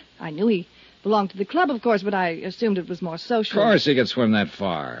 I knew he belonged to the club, of course, but I assumed it was more social. Of course he could swim that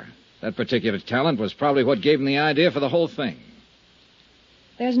far. That particular talent was probably what gave him the idea for the whole thing.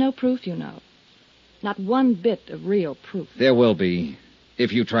 There's no proof, you know. Not one bit of real proof. There will be,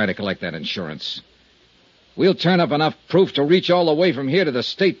 if you try to collect that insurance. We'll turn up enough proof to reach all the way from here to the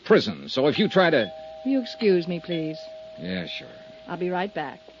state prison. So if you try to... Will you excuse me, please? Yeah, sure. I'll be right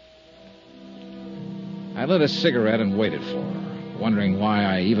back. I lit a cigarette and waited for her, wondering why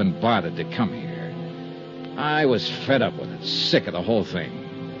I even bothered to come here. I was fed up with it, sick of the whole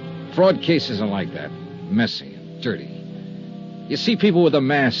thing. Fraud cases are like that, messy and dirty. You see people with a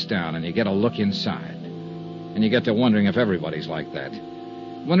mask down and you get a look inside. And you get to wondering if everybody's like that.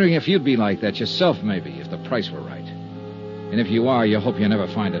 Wondering if you'd be like that yourself, maybe, if the price were right. And if you are, you hope you never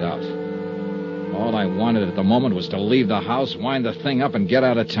find it out. All I wanted at the moment was to leave the house, wind the thing up, and get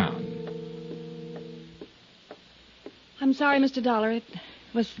out of town. I'm sorry, Mr. Dollar. It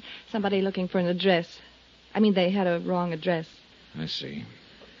was somebody looking for an address. I mean, they had a wrong address. I see.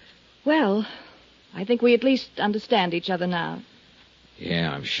 Well, I think we at least understand each other now.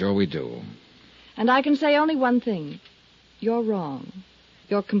 Yeah, I'm sure we do. And I can say only one thing. You're wrong.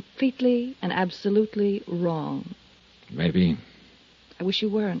 You're completely and absolutely wrong. Maybe. I wish you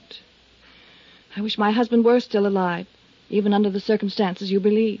weren't. I wish my husband were still alive, even under the circumstances you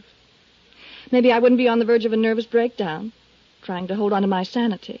believe. Maybe I wouldn't be on the verge of a nervous breakdown, trying to hold on to my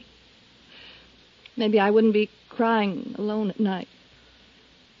sanity. Maybe I wouldn't be crying alone at night.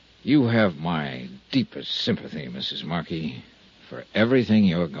 You have my deepest sympathy, Mrs. Markey, for everything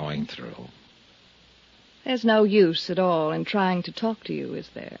you're going through. There's no use at all in trying to talk to you, is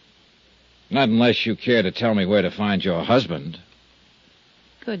there? Not unless you care to tell me where to find your husband.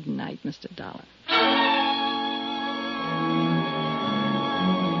 Good night, Mr. Dollar.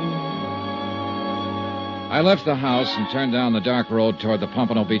 I left the house and turned down the dark road toward the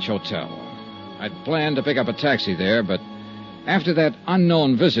Pompano Beach Hotel. I'd planned to pick up a taxi there, but after that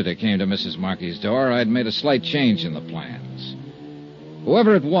unknown visitor came to Mrs. Markey's door, I'd made a slight change in the plans.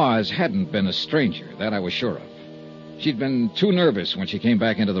 Whoever it was hadn't been a stranger, that I was sure of. She'd been too nervous when she came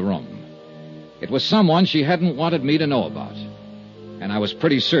back into the room. It was someone she hadn't wanted me to know about. And I was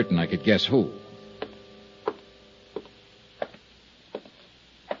pretty certain I could guess who.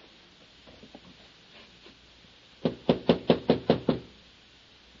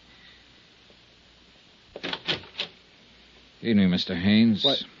 Evening, Mr. Haynes.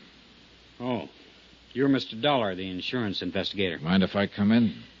 What? Oh. You're Mr. Dollar, the insurance investigator. Mind if I come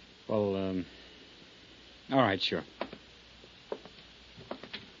in? Well, all right, sure.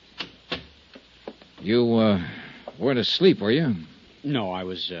 You, weren't asleep, were you? No, I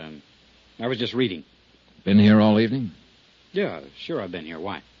was just reading. Been here all evening? Yeah, sure I've been here.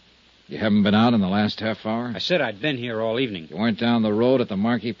 Why? You haven't been out in the last half hour? I said I'd been here all evening. You weren't down the road at the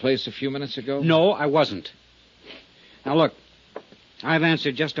Marquis place a few minutes ago? No, I wasn't. Now, look, I've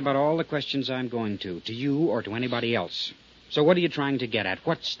answered just about all the questions I'm going to you or to anybody else. So what are you trying to get at?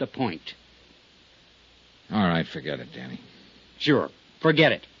 What's the point? All right, forget it, Danny. Sure,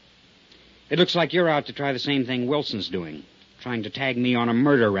 forget it. It looks like you're out to try the same thing Wilson's doing, trying to tag me on a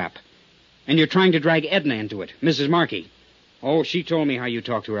murder rap. And you're trying to drag Edna into it, Mrs. Markey. Oh, she told me how you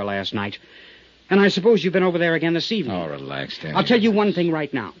talked to her last night. And I suppose you've been over there again this evening. Oh, relax, Danny. I'll tell you one thing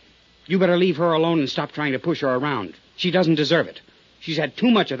right now. You better leave her alone and stop trying to push her around. She doesn't deserve it. She's had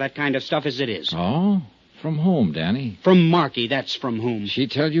too much of that kind of stuff as it is. Oh? From whom, Danny? From Markey, that's from whom. She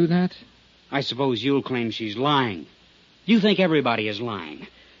tell you that? I suppose you'll claim she's lying. You think everybody is lying.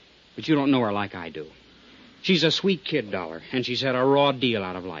 But you don't know her like I do. She's a sweet kid, Dollar, and she's had a raw deal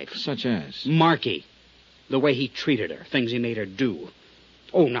out of life. Such as? Markey. The way he treated her, things he made her do.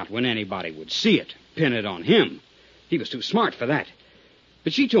 Oh, not when anybody would see it. Pin it on him. He was too smart for that.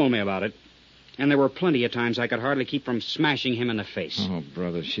 But she told me about it. And there were plenty of times I could hardly keep from smashing him in the face. Oh,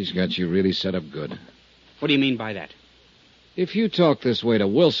 brother, she's got you really set up good. What do you mean by that? If you talk this way to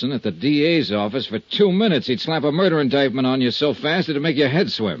Wilson at the DA's office for 2 minutes, he'd slap a murder indictment on you so fast it'd make your head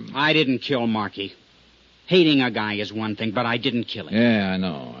swim. I didn't kill Markey. Hating a guy is one thing, but I didn't kill him. Yeah, I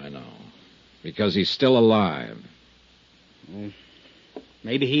know. Because he's still alive. Well,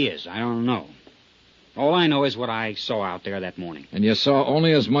 maybe he is. I don't know. All I know is what I saw out there that morning. And you saw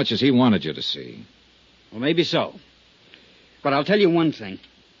only as much as he wanted you to see. Well, maybe so. But I'll tell you one thing.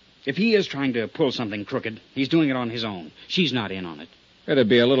 If he is trying to pull something crooked, he's doing it on his own. She's not in on it. It'd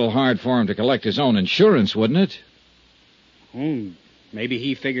be a little hard for him to collect his own insurance, wouldn't it? Oh, maybe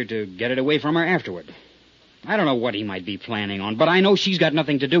he figured to get it away from her afterward. I don't know what he might be planning on, but I know she's got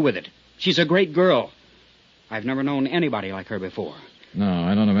nothing to do with it. She's a great girl. I've never known anybody like her before. No,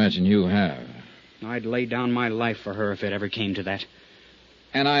 I don't imagine you have. I'd lay down my life for her if it ever came to that.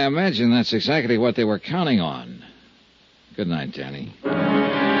 And I imagine that's exactly what they were counting on. Good night, Danny.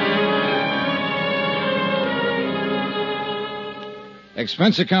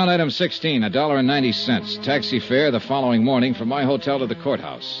 Expense account item 16, $1.90. Taxi fare the following morning from my hotel to the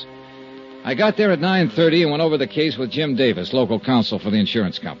courthouse. I got there at 9:30 and went over the case with Jim Davis, local counsel for the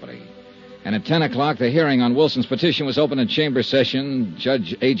insurance company. And at 10 o'clock, the hearing on Wilson's petition was opened in chamber session,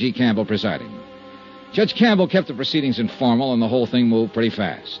 Judge A.G. Campbell presiding. Judge Campbell kept the proceedings informal, and the whole thing moved pretty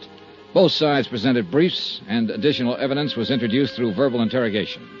fast. Both sides presented briefs, and additional evidence was introduced through verbal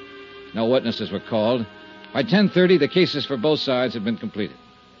interrogation. No witnesses were called. By 10:30, the cases for both sides had been completed.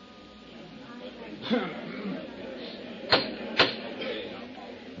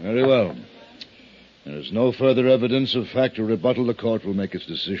 Very well. There is no further evidence of fact or rebuttal. The court will make its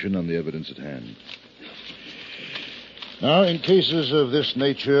decision on the evidence at hand. Now, in cases of this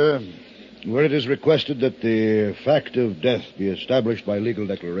nature, where it is requested that the fact of death be established by legal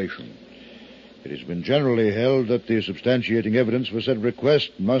declaration, it has been generally held that the substantiating evidence for said request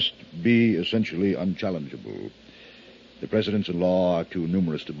must be essentially unchallengeable. The precedents in law are too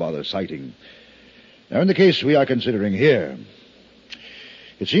numerous to bother citing. Now, in the case we are considering here,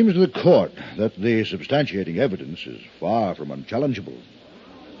 it seems to the court that the substantiating evidence is far from unchallengeable.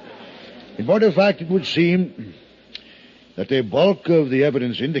 In point of fact, it would seem that the bulk of the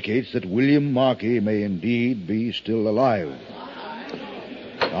evidence indicates that William Markey may indeed be still alive.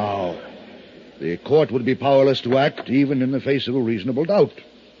 Now, the court would be powerless to act even in the face of a reasonable doubt.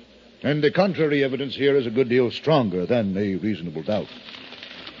 And the contrary evidence here is a good deal stronger than a reasonable doubt.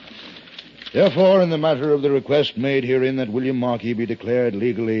 Therefore, in the matter of the request made herein that William Markey be declared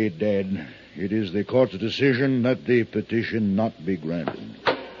legally dead, it is the court's decision that the petition not be granted.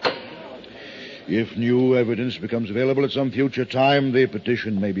 If new evidence becomes available at some future time, the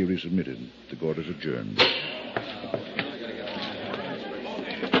petition may be resubmitted. The court is adjourned.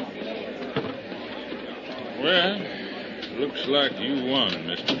 Well, looks like you won,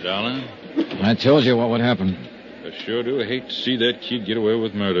 Mr. Dollar. I told you what would happen. I sure do hate to see that kid get away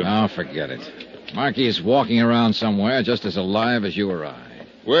with murder. Oh, forget it. Markey is walking around somewhere just as alive as you or I.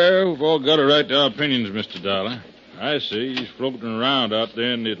 Well, we've all got a right to our opinions, Mr. Dollar. I say he's floating around out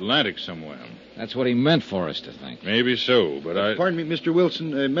there in the Atlantic somewhere. That's what he meant for us to think. Maybe so, but I... Pardon me, Mr.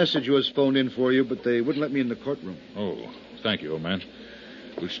 Wilson. A message was phoned in for you, but they wouldn't let me in the courtroom. Oh, thank you, old man.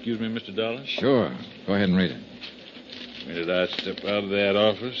 Will you excuse me, Mr. Dollar? Sure. Go ahead and read it. The minute I step out of that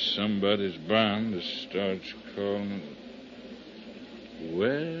office, somebody's bound to start calling.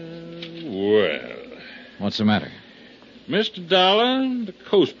 Well. What's the matter? Mr. Dollar, the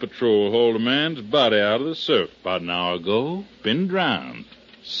Coast Patrol hauled a man's body out of the surf about an hour ago. Been drowned.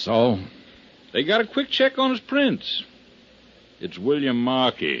 So? They got a quick check on his prints. It's William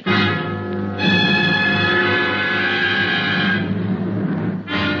Markey.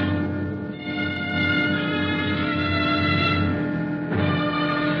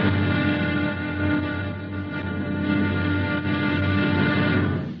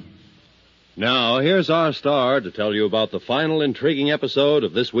 Now, here's our star to tell you about the final intriguing episode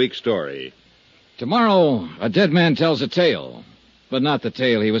of this week's story. Tomorrow, a dead man tells a tale, but not the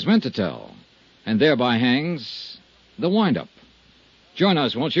tale he was meant to tell, and thereby hangs the wind-up. Join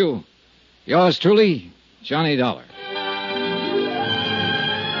us, won't you? Yours truly, Johnny Dollar.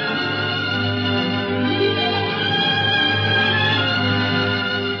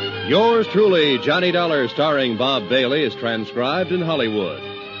 Yours truly, Johnny Dollar, starring Bob Bailey, is transcribed in Hollywood.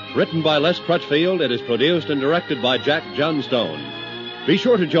 Written by Les Crutchfield, it is produced and directed by Jack Johnstone. Be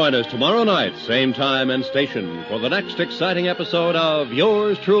sure to join us tomorrow night, same time and station, for the next exciting episode of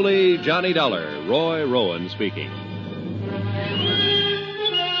Yours truly, Johnny Dollar. Roy Rowan speaking.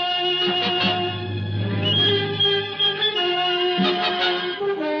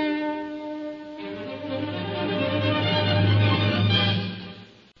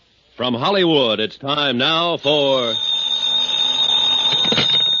 From Hollywood, it's time now for...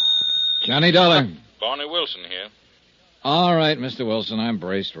 Johnny Dollar. Barney Wilson here. All right, Mr. Wilson, I'm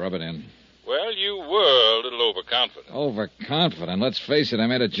braced. Rub it in. Well, you were a little overconfident. Overconfident? Let's face it, I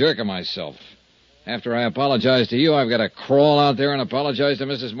made a jerk of myself. After I apologize to you, I've got to crawl out there and apologize to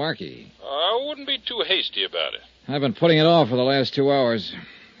Mrs. Markey. I wouldn't be too hasty about it. I've been putting it off for the last 2 hours.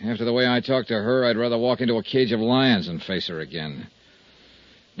 After the way I talked to her, I'd rather walk into a cage of lions than face her again.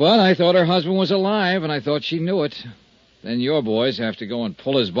 But I thought her husband was alive, and I thought she knew it. Then your boys have to go and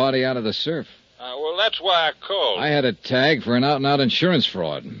pull his body out of the surf. Well, that's why I called. I had a tag for an out-and-out insurance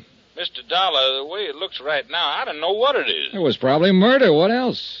fraud. Mr. Dollar, the way it looks right now, I don't know what it is. It was probably murder. What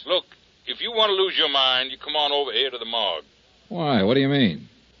else? Look, if you want to lose your mind, you come on over here to the morgue. Why? What do you mean?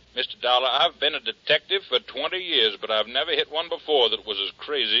 Mr. Dollar, I've been a detective for 20 years, but I've never hit one before that was as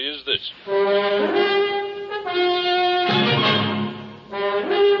crazy as this.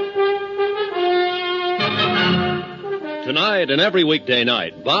 Tonight and every weekday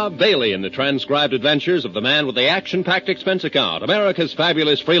night, Bob Bailey in the transcribed adventures of the man with the action-packed expense account, America's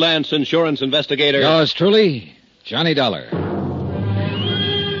fabulous freelance insurance investigator. Yours truly, Johnny Dollar.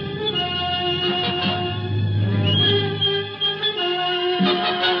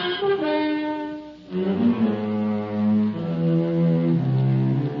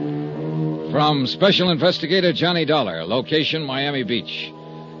 From Special Investigator Johnny Dollar, location Miami Beach.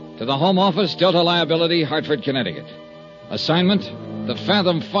 To the Home Office, Delta Liability, Hartford, Connecticut. Assignment, the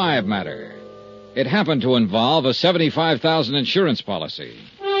Fathom 5 matter. It happened to involve a $75,000 insurance policy.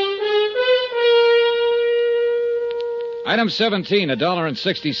 Item 17,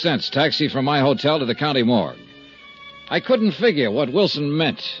 $1.60, taxi from my hotel to the county morgue. I couldn't figure what Wilson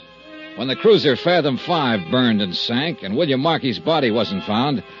meant. When the cruiser Fathom 5 burned and sank and William Markey's body wasn't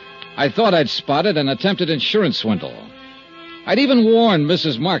found, I thought I'd spotted an attempted insurance swindle. I'd even warned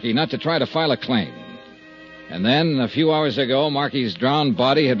Mrs. Markey not to try to file a claim. And then, a few hours ago, Markey's drowned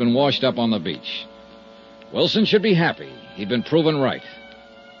body had been washed up on the beach. Wilson should be happy. He'd been proven right.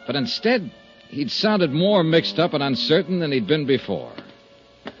 But instead, he'd sounded more mixed up and uncertain than he'd been before.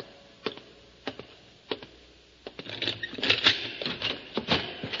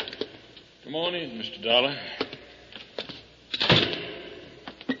 Good morning, Mr. Dollar.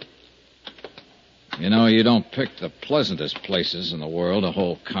 You know, you don't pick the pleasantest places in the world to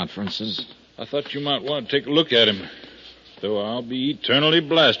hold conferences. I thought you might want to take a look at him. Though I'll be eternally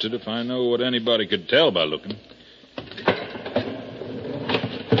blasted if I know what anybody could tell by looking.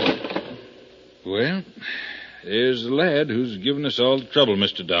 Well, there's the lad who's given us all the trouble,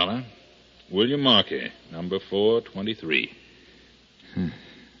 Mr. Dollar. William Markey, number 423.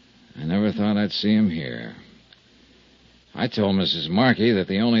 I never thought I'd see him here. I told Mrs. Markey that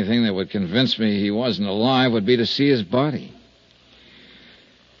the only thing that would convince me he wasn't alive would be to see his body.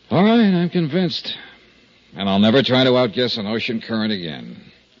 All right, I'm convinced. And I'll never try to outguess an ocean current again.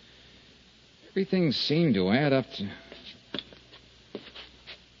 Everything seemed to add up to...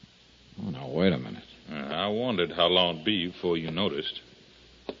 Oh, now, wait a minute. I wondered how long it'd be before you noticed.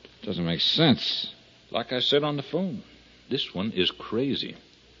 Doesn't make sense. Like I said on the phone, this one is crazy.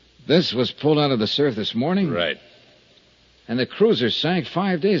 This was pulled out of the surf this morning? Right. And the cruiser sank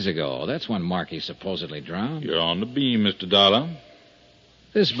 5 days ago. That's when Markey supposedly drowned. You're on the beam, Mr. Dollar.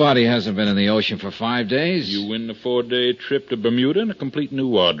 This body hasn't been in the ocean for 5 days. You win the 4-day trip to Bermuda and a complete new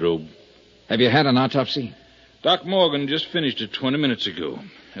wardrobe. Have you had an autopsy? Doc Morgan just finished it 20 minutes ago.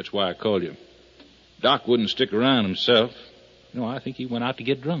 That's why I called you. Doc wouldn't stick around himself. No, I think he went out to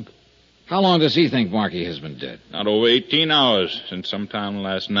get drunk. How long does he think Markey has been dead? Not over 18 hours since sometime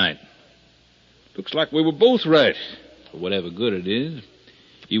last night. Looks like we were both right, for whatever good it is.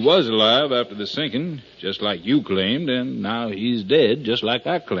 He was alive after the sinking, just like you claimed, and now he's dead, just like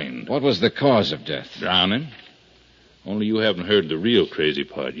I claimed. What was the cause of death? Drowning. Only you haven't heard the real crazy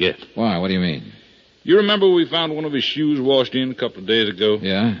part yet. Why? What do you mean? You remember we found one of his shoes washed in a couple of days ago?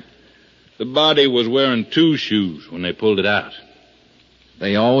 Yeah? The body was wearing 2 shoes when they pulled it out.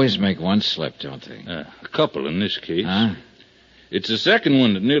 They always make one slip, don't they? A couple in this case. Huh? It's the second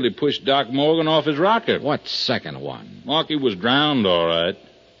one that nearly pushed Doc Morgan off his rocker. What second one? Markey was drowned, all right,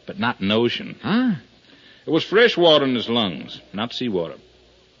 but not in the ocean. Huh? It was fresh water in his lungs, not seawater.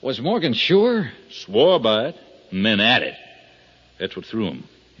 Was Morgan sure? Swore by it, and then at it. That's what threw him.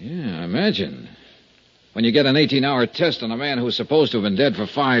 Yeah, I imagine. When you get an 18-hour test on a man who's supposed to have been dead for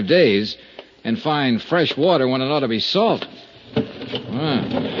 5 days and find fresh water when it ought to be salt. Well,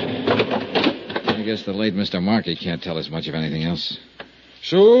 I guess the late Mr. Markey can't tell us much of anything else.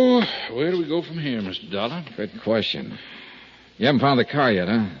 So, where do we go from here, Mr. Dollar? Good question. You haven't found the car yet,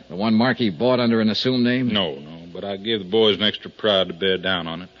 huh? The one Markey bought under an assumed name? No, but I gave the boys an extra prod to bear down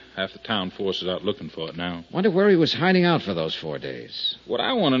on it. Half the town force is out looking for it now. Wonder where he was hiding out for those 4 days. What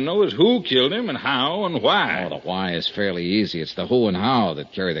I want to know is who killed him and how and why. Oh, the why is fairly easy. It's the who and how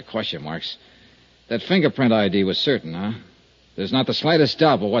that carry the question marks. That fingerprint ID was certain, huh? There's not the slightest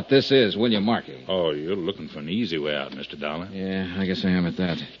doubt but what this is William Markey. Oh, you're looking for an easy way out, Mr. Dollar. Yeah, I guess I am at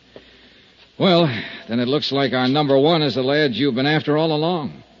that. Well, then it looks like our number one is the lad you've been after all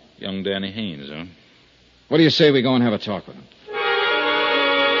along. Young Danny Haynes, huh? What do you say we go and have a talk with him?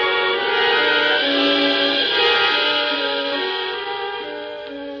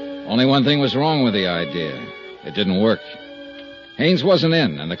 Only one thing was wrong with the idea. It didn't work. Haynes wasn't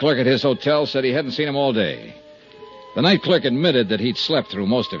in, and the clerk at his hotel said he hadn't seen him all day. The night clerk admitted that he'd slept through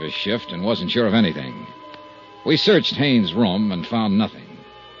most of his shift and wasn't sure of anything. We searched Haynes' room and found nothing.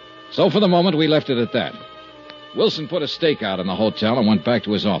 So for the moment, we left it at that. Wilson put a stake out in the hotel and went back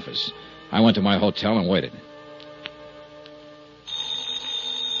to his office. I went to my hotel and waited.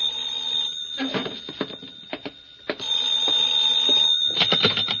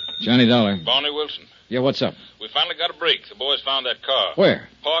 Johnny Dollar. Barney Wilson. Yeah, what's up? We finally got a break. The boys found that car. Where?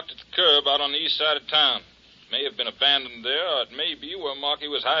 Parked at the curb out on the east side of town. May have been abandoned there, or it may be where Markey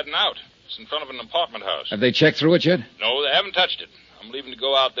was hiding out. It's in front of an apartment house. Have they checked through it yet? No, they haven't touched it. I'm leaving to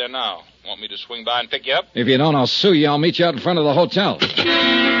go out there now. Want me to swing by and pick you up? If you don't, I'll sue you. I'll meet you out in front of the hotel.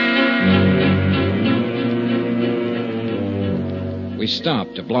 We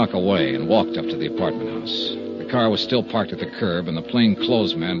stopped a block away and walked up to the apartment house. The car was still parked at the curb, and the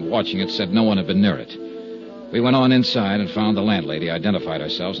plainclothes man watching it said no one had been near it. We went on inside and found the landlady, identified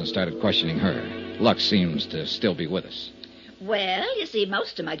ourselves, and started questioning her. Luck seems to still be with us. Well, you see,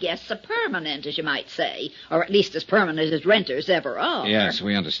 most of my guests are permanent, as you might say. Or at least as permanent as renters ever are. Yes,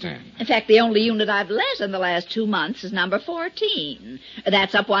 we understand. In fact, the only unit I've let in the last 2 months is number 14.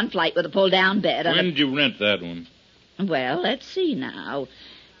 That's up one flight with a pull-down bed. When did you rent that one? Well, let's see now.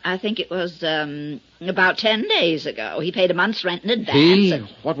 I think it was, about 10 days ago. He paid a month's rent in advance. He?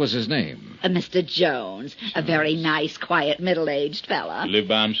 What was his name? Mr. Jones. A very nice, quiet, middle-aged fella. He lived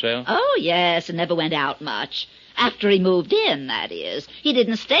by himself? Oh, yes, and never went out much. After he moved in, that is. He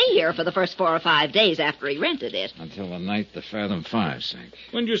didn't stay here for the first 4 or 5 days after he rented it. Until the night the Fathom 5 sank.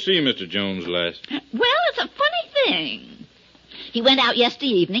 When did you see Mr. Jones last? Well, it's a funny thing. He went out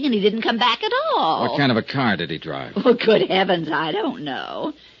yesterday evening, and he didn't come back at all. What kind of a car did he drive? Well, good heavens, I don't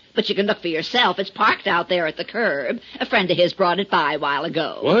know. But you can look for yourself. It's parked out there at the curb. A friend of his brought it by a while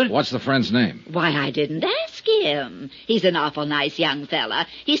ago. What? What's the friend's name? Why, I didn't ask him. He's an awful nice young fella.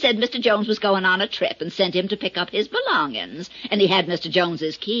 He said Mr. Jones was going on a trip and sent him to pick up his belongings. And he had Mr.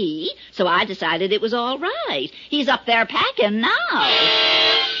 Jones's key, so I decided it was all right. He's up there packing now.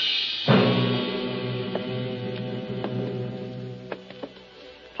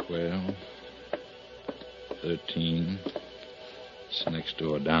 12, 13... It's next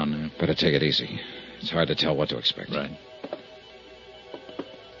door down there. Better take it easy. It's hard to tell what to expect. Right.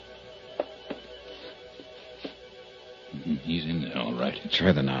 He's in there, all right.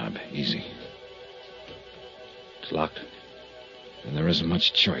 Try the knob. Easy. It's locked. And there isn't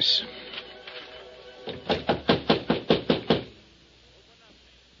much choice.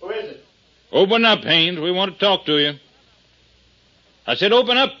 Who is it? Open up, Haynes. We want to talk to you. I said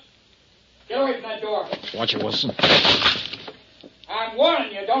open up. Get away from that door. Watch it, Wilson. I'm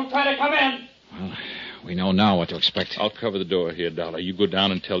warning you. Don't try to come in. Well, we know now what to expect. I'll cover the door here, Dollar. You go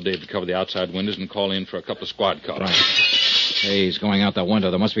down and tell Dave to cover the outside windows and call in for a couple of squad cars. Right. Hey, he's going out that window.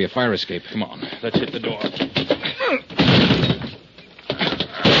 There must be a fire escape. Come on, let's hit the door.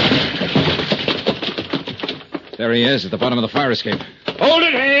 There he is at the bottom of the fire escape. Hold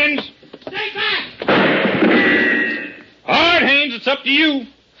it, Haynes. Stay back! All right, Haynes, it's up to you.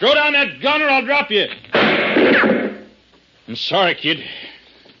 Throw down that gun or I'll drop you. I'm sorry, kid.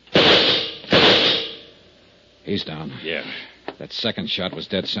 He's down. Yeah. That second shot was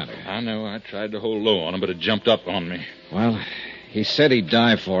dead center. I know. I tried to hold low on him, but it jumped up on me. Well, he said he'd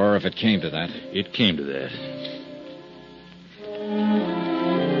die for her if it came to that. It came to that.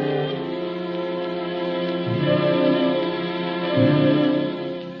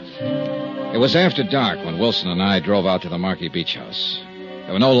 It was after dark when Wilson and I drove out to the Marquis Beach House.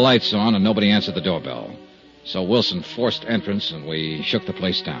 There were no lights on and nobody answered the doorbell. So Wilson forced entrance and we shook the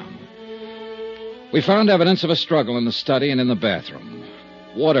place down. We found evidence of a struggle in the study and in the bathroom.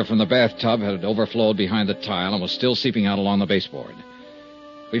 Water from the bathtub had overflowed behind the tile and was still seeping out along the baseboard.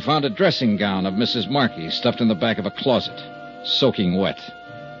 We found a dressing gown of Mrs. Markey stuffed in the back of a closet, soaking wet.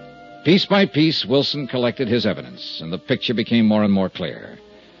 Piece by piece, Wilson collected his evidence, and the picture became more and more clear.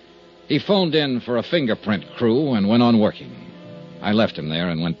 He phoned in for a fingerprint crew and went on working. I left him there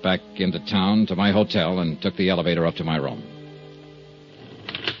and went back into town to my hotel and took the elevator up to my room.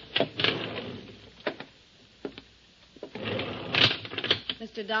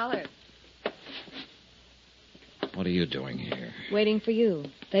 Mr. Dollar, What are you doing here? waiting for you.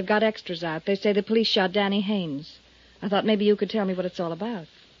 They've got extras out. They say the police shot Danny Haynes. I thought maybe you could tell me what it's all about.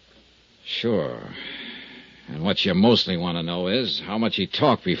 Sure. And what you mostly want to know is how much he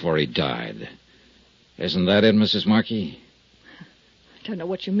talked before he died. Isn't that it, Mrs. Markey? I don't know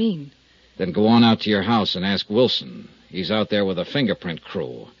what you mean. Then go on out to your house and ask Wilson. He's out there with a fingerprint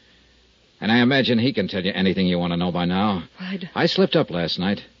crew. And I imagine he can tell you anything you want to know by now. I slipped up last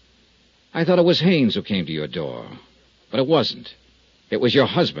night. I thought it was Haynes who came to your door. But it wasn't. It was your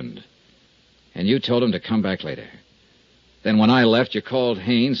husband. And you told him to come back later. Then when I left, you called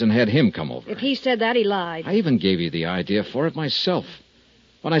Haynes and had him come over. If he said that, he lied. I even gave you the idea for it myself.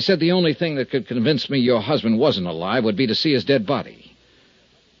 When I said the only thing that could convince me your husband wasn't alive would be to see his dead body.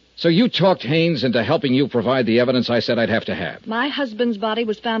 So you talked Haynes into helping you provide the evidence I said I'd have to have. My husband's body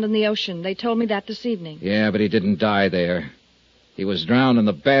was found in the ocean. They told me that this evening. Yeah, but he didn't die there. He was drowned in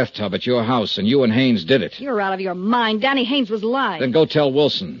the bathtub at your house, and you and Haynes did it. You're out of your mind. Danny Haynes was lying. Then go tell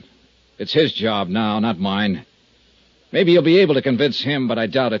Wilson. It's his job now, not mine. Maybe you'll be able to convince him, but I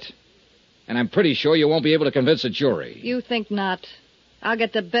doubt it. And I'm pretty sure you won't be able to convince a jury. You think not. I'll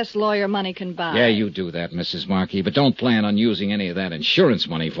get the best lawyer money can buy. Yeah, you do that, Mrs. Markey, but don't plan on using any of that insurance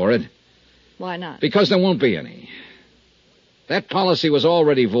money for it. Why not? Because there won't be any. That policy was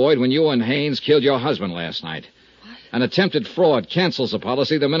already void when you and Haynes killed your husband last night. What? An attempted fraud cancels a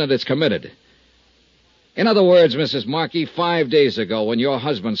policy the minute it's committed. In other words, Mrs. Markey, 5 days ago when your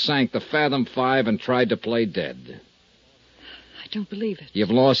husband sank the Fathom 5 and tried to play dead. I don't believe it. You've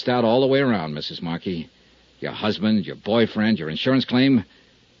lost out all the way around, Mrs. Markey. Your husband, your boyfriend, your insurance claim.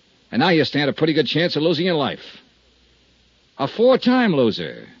 And now you stand a pretty good chance of losing your life. A 4-time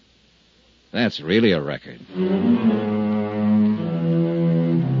loser. That's really a record.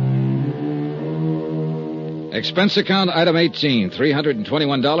 Expense account item 18,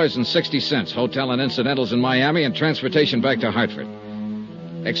 $321.60. Hotel and incidentals in Miami and transportation back to Hartford.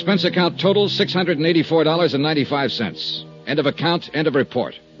 Expense account total $684.95. End of account, end of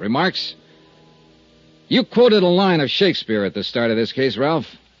report. Remarks? You quoted a line of Shakespeare at the start of this case,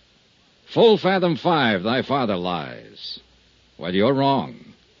 Ralph. Full fathom 5, thy father lies. Well, you're wrong.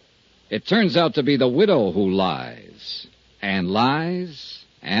 It turns out to be the widow who lies. And lies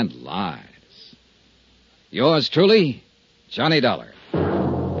and lies. Yours truly, Johnny Dollar.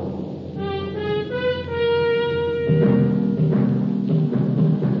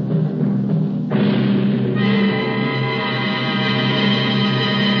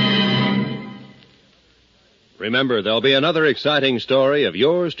 Remember, there'll be another exciting story of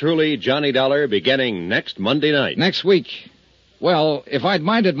yours truly, Johnny Dollar, beginning next Monday night. Next week. Well, if I'd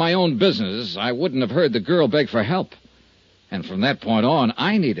minded my own business, I wouldn't have heard the girl beg for help. And from that point on,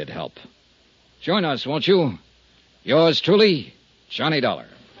 I needed help. Join us, won't you? Yours truly, Johnny Dollar.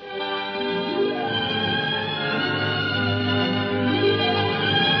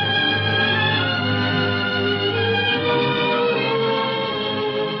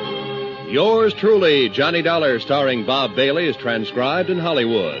 Yours truly, Johnny Dollar, starring Bob Bailey, is transcribed in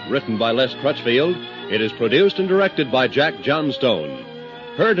Hollywood. Written by Les Crutchfield. It is produced and directed by Jack Johnstone.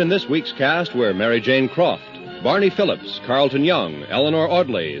 Heard in this week's cast were Mary Jane Croft, Barney Phillips, Carlton Young, Eleanor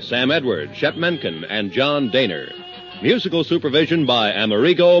Audley, Sam Edwards, Shep Menken, and John Daner. Musical supervision by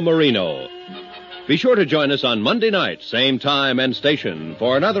Amerigo Marino. Be sure to join us on Monday night, same time and station,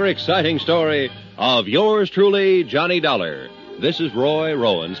 for another exciting story of yours truly, Johnny Dollar. This is Roy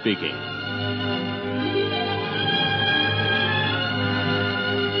Rowan speaking.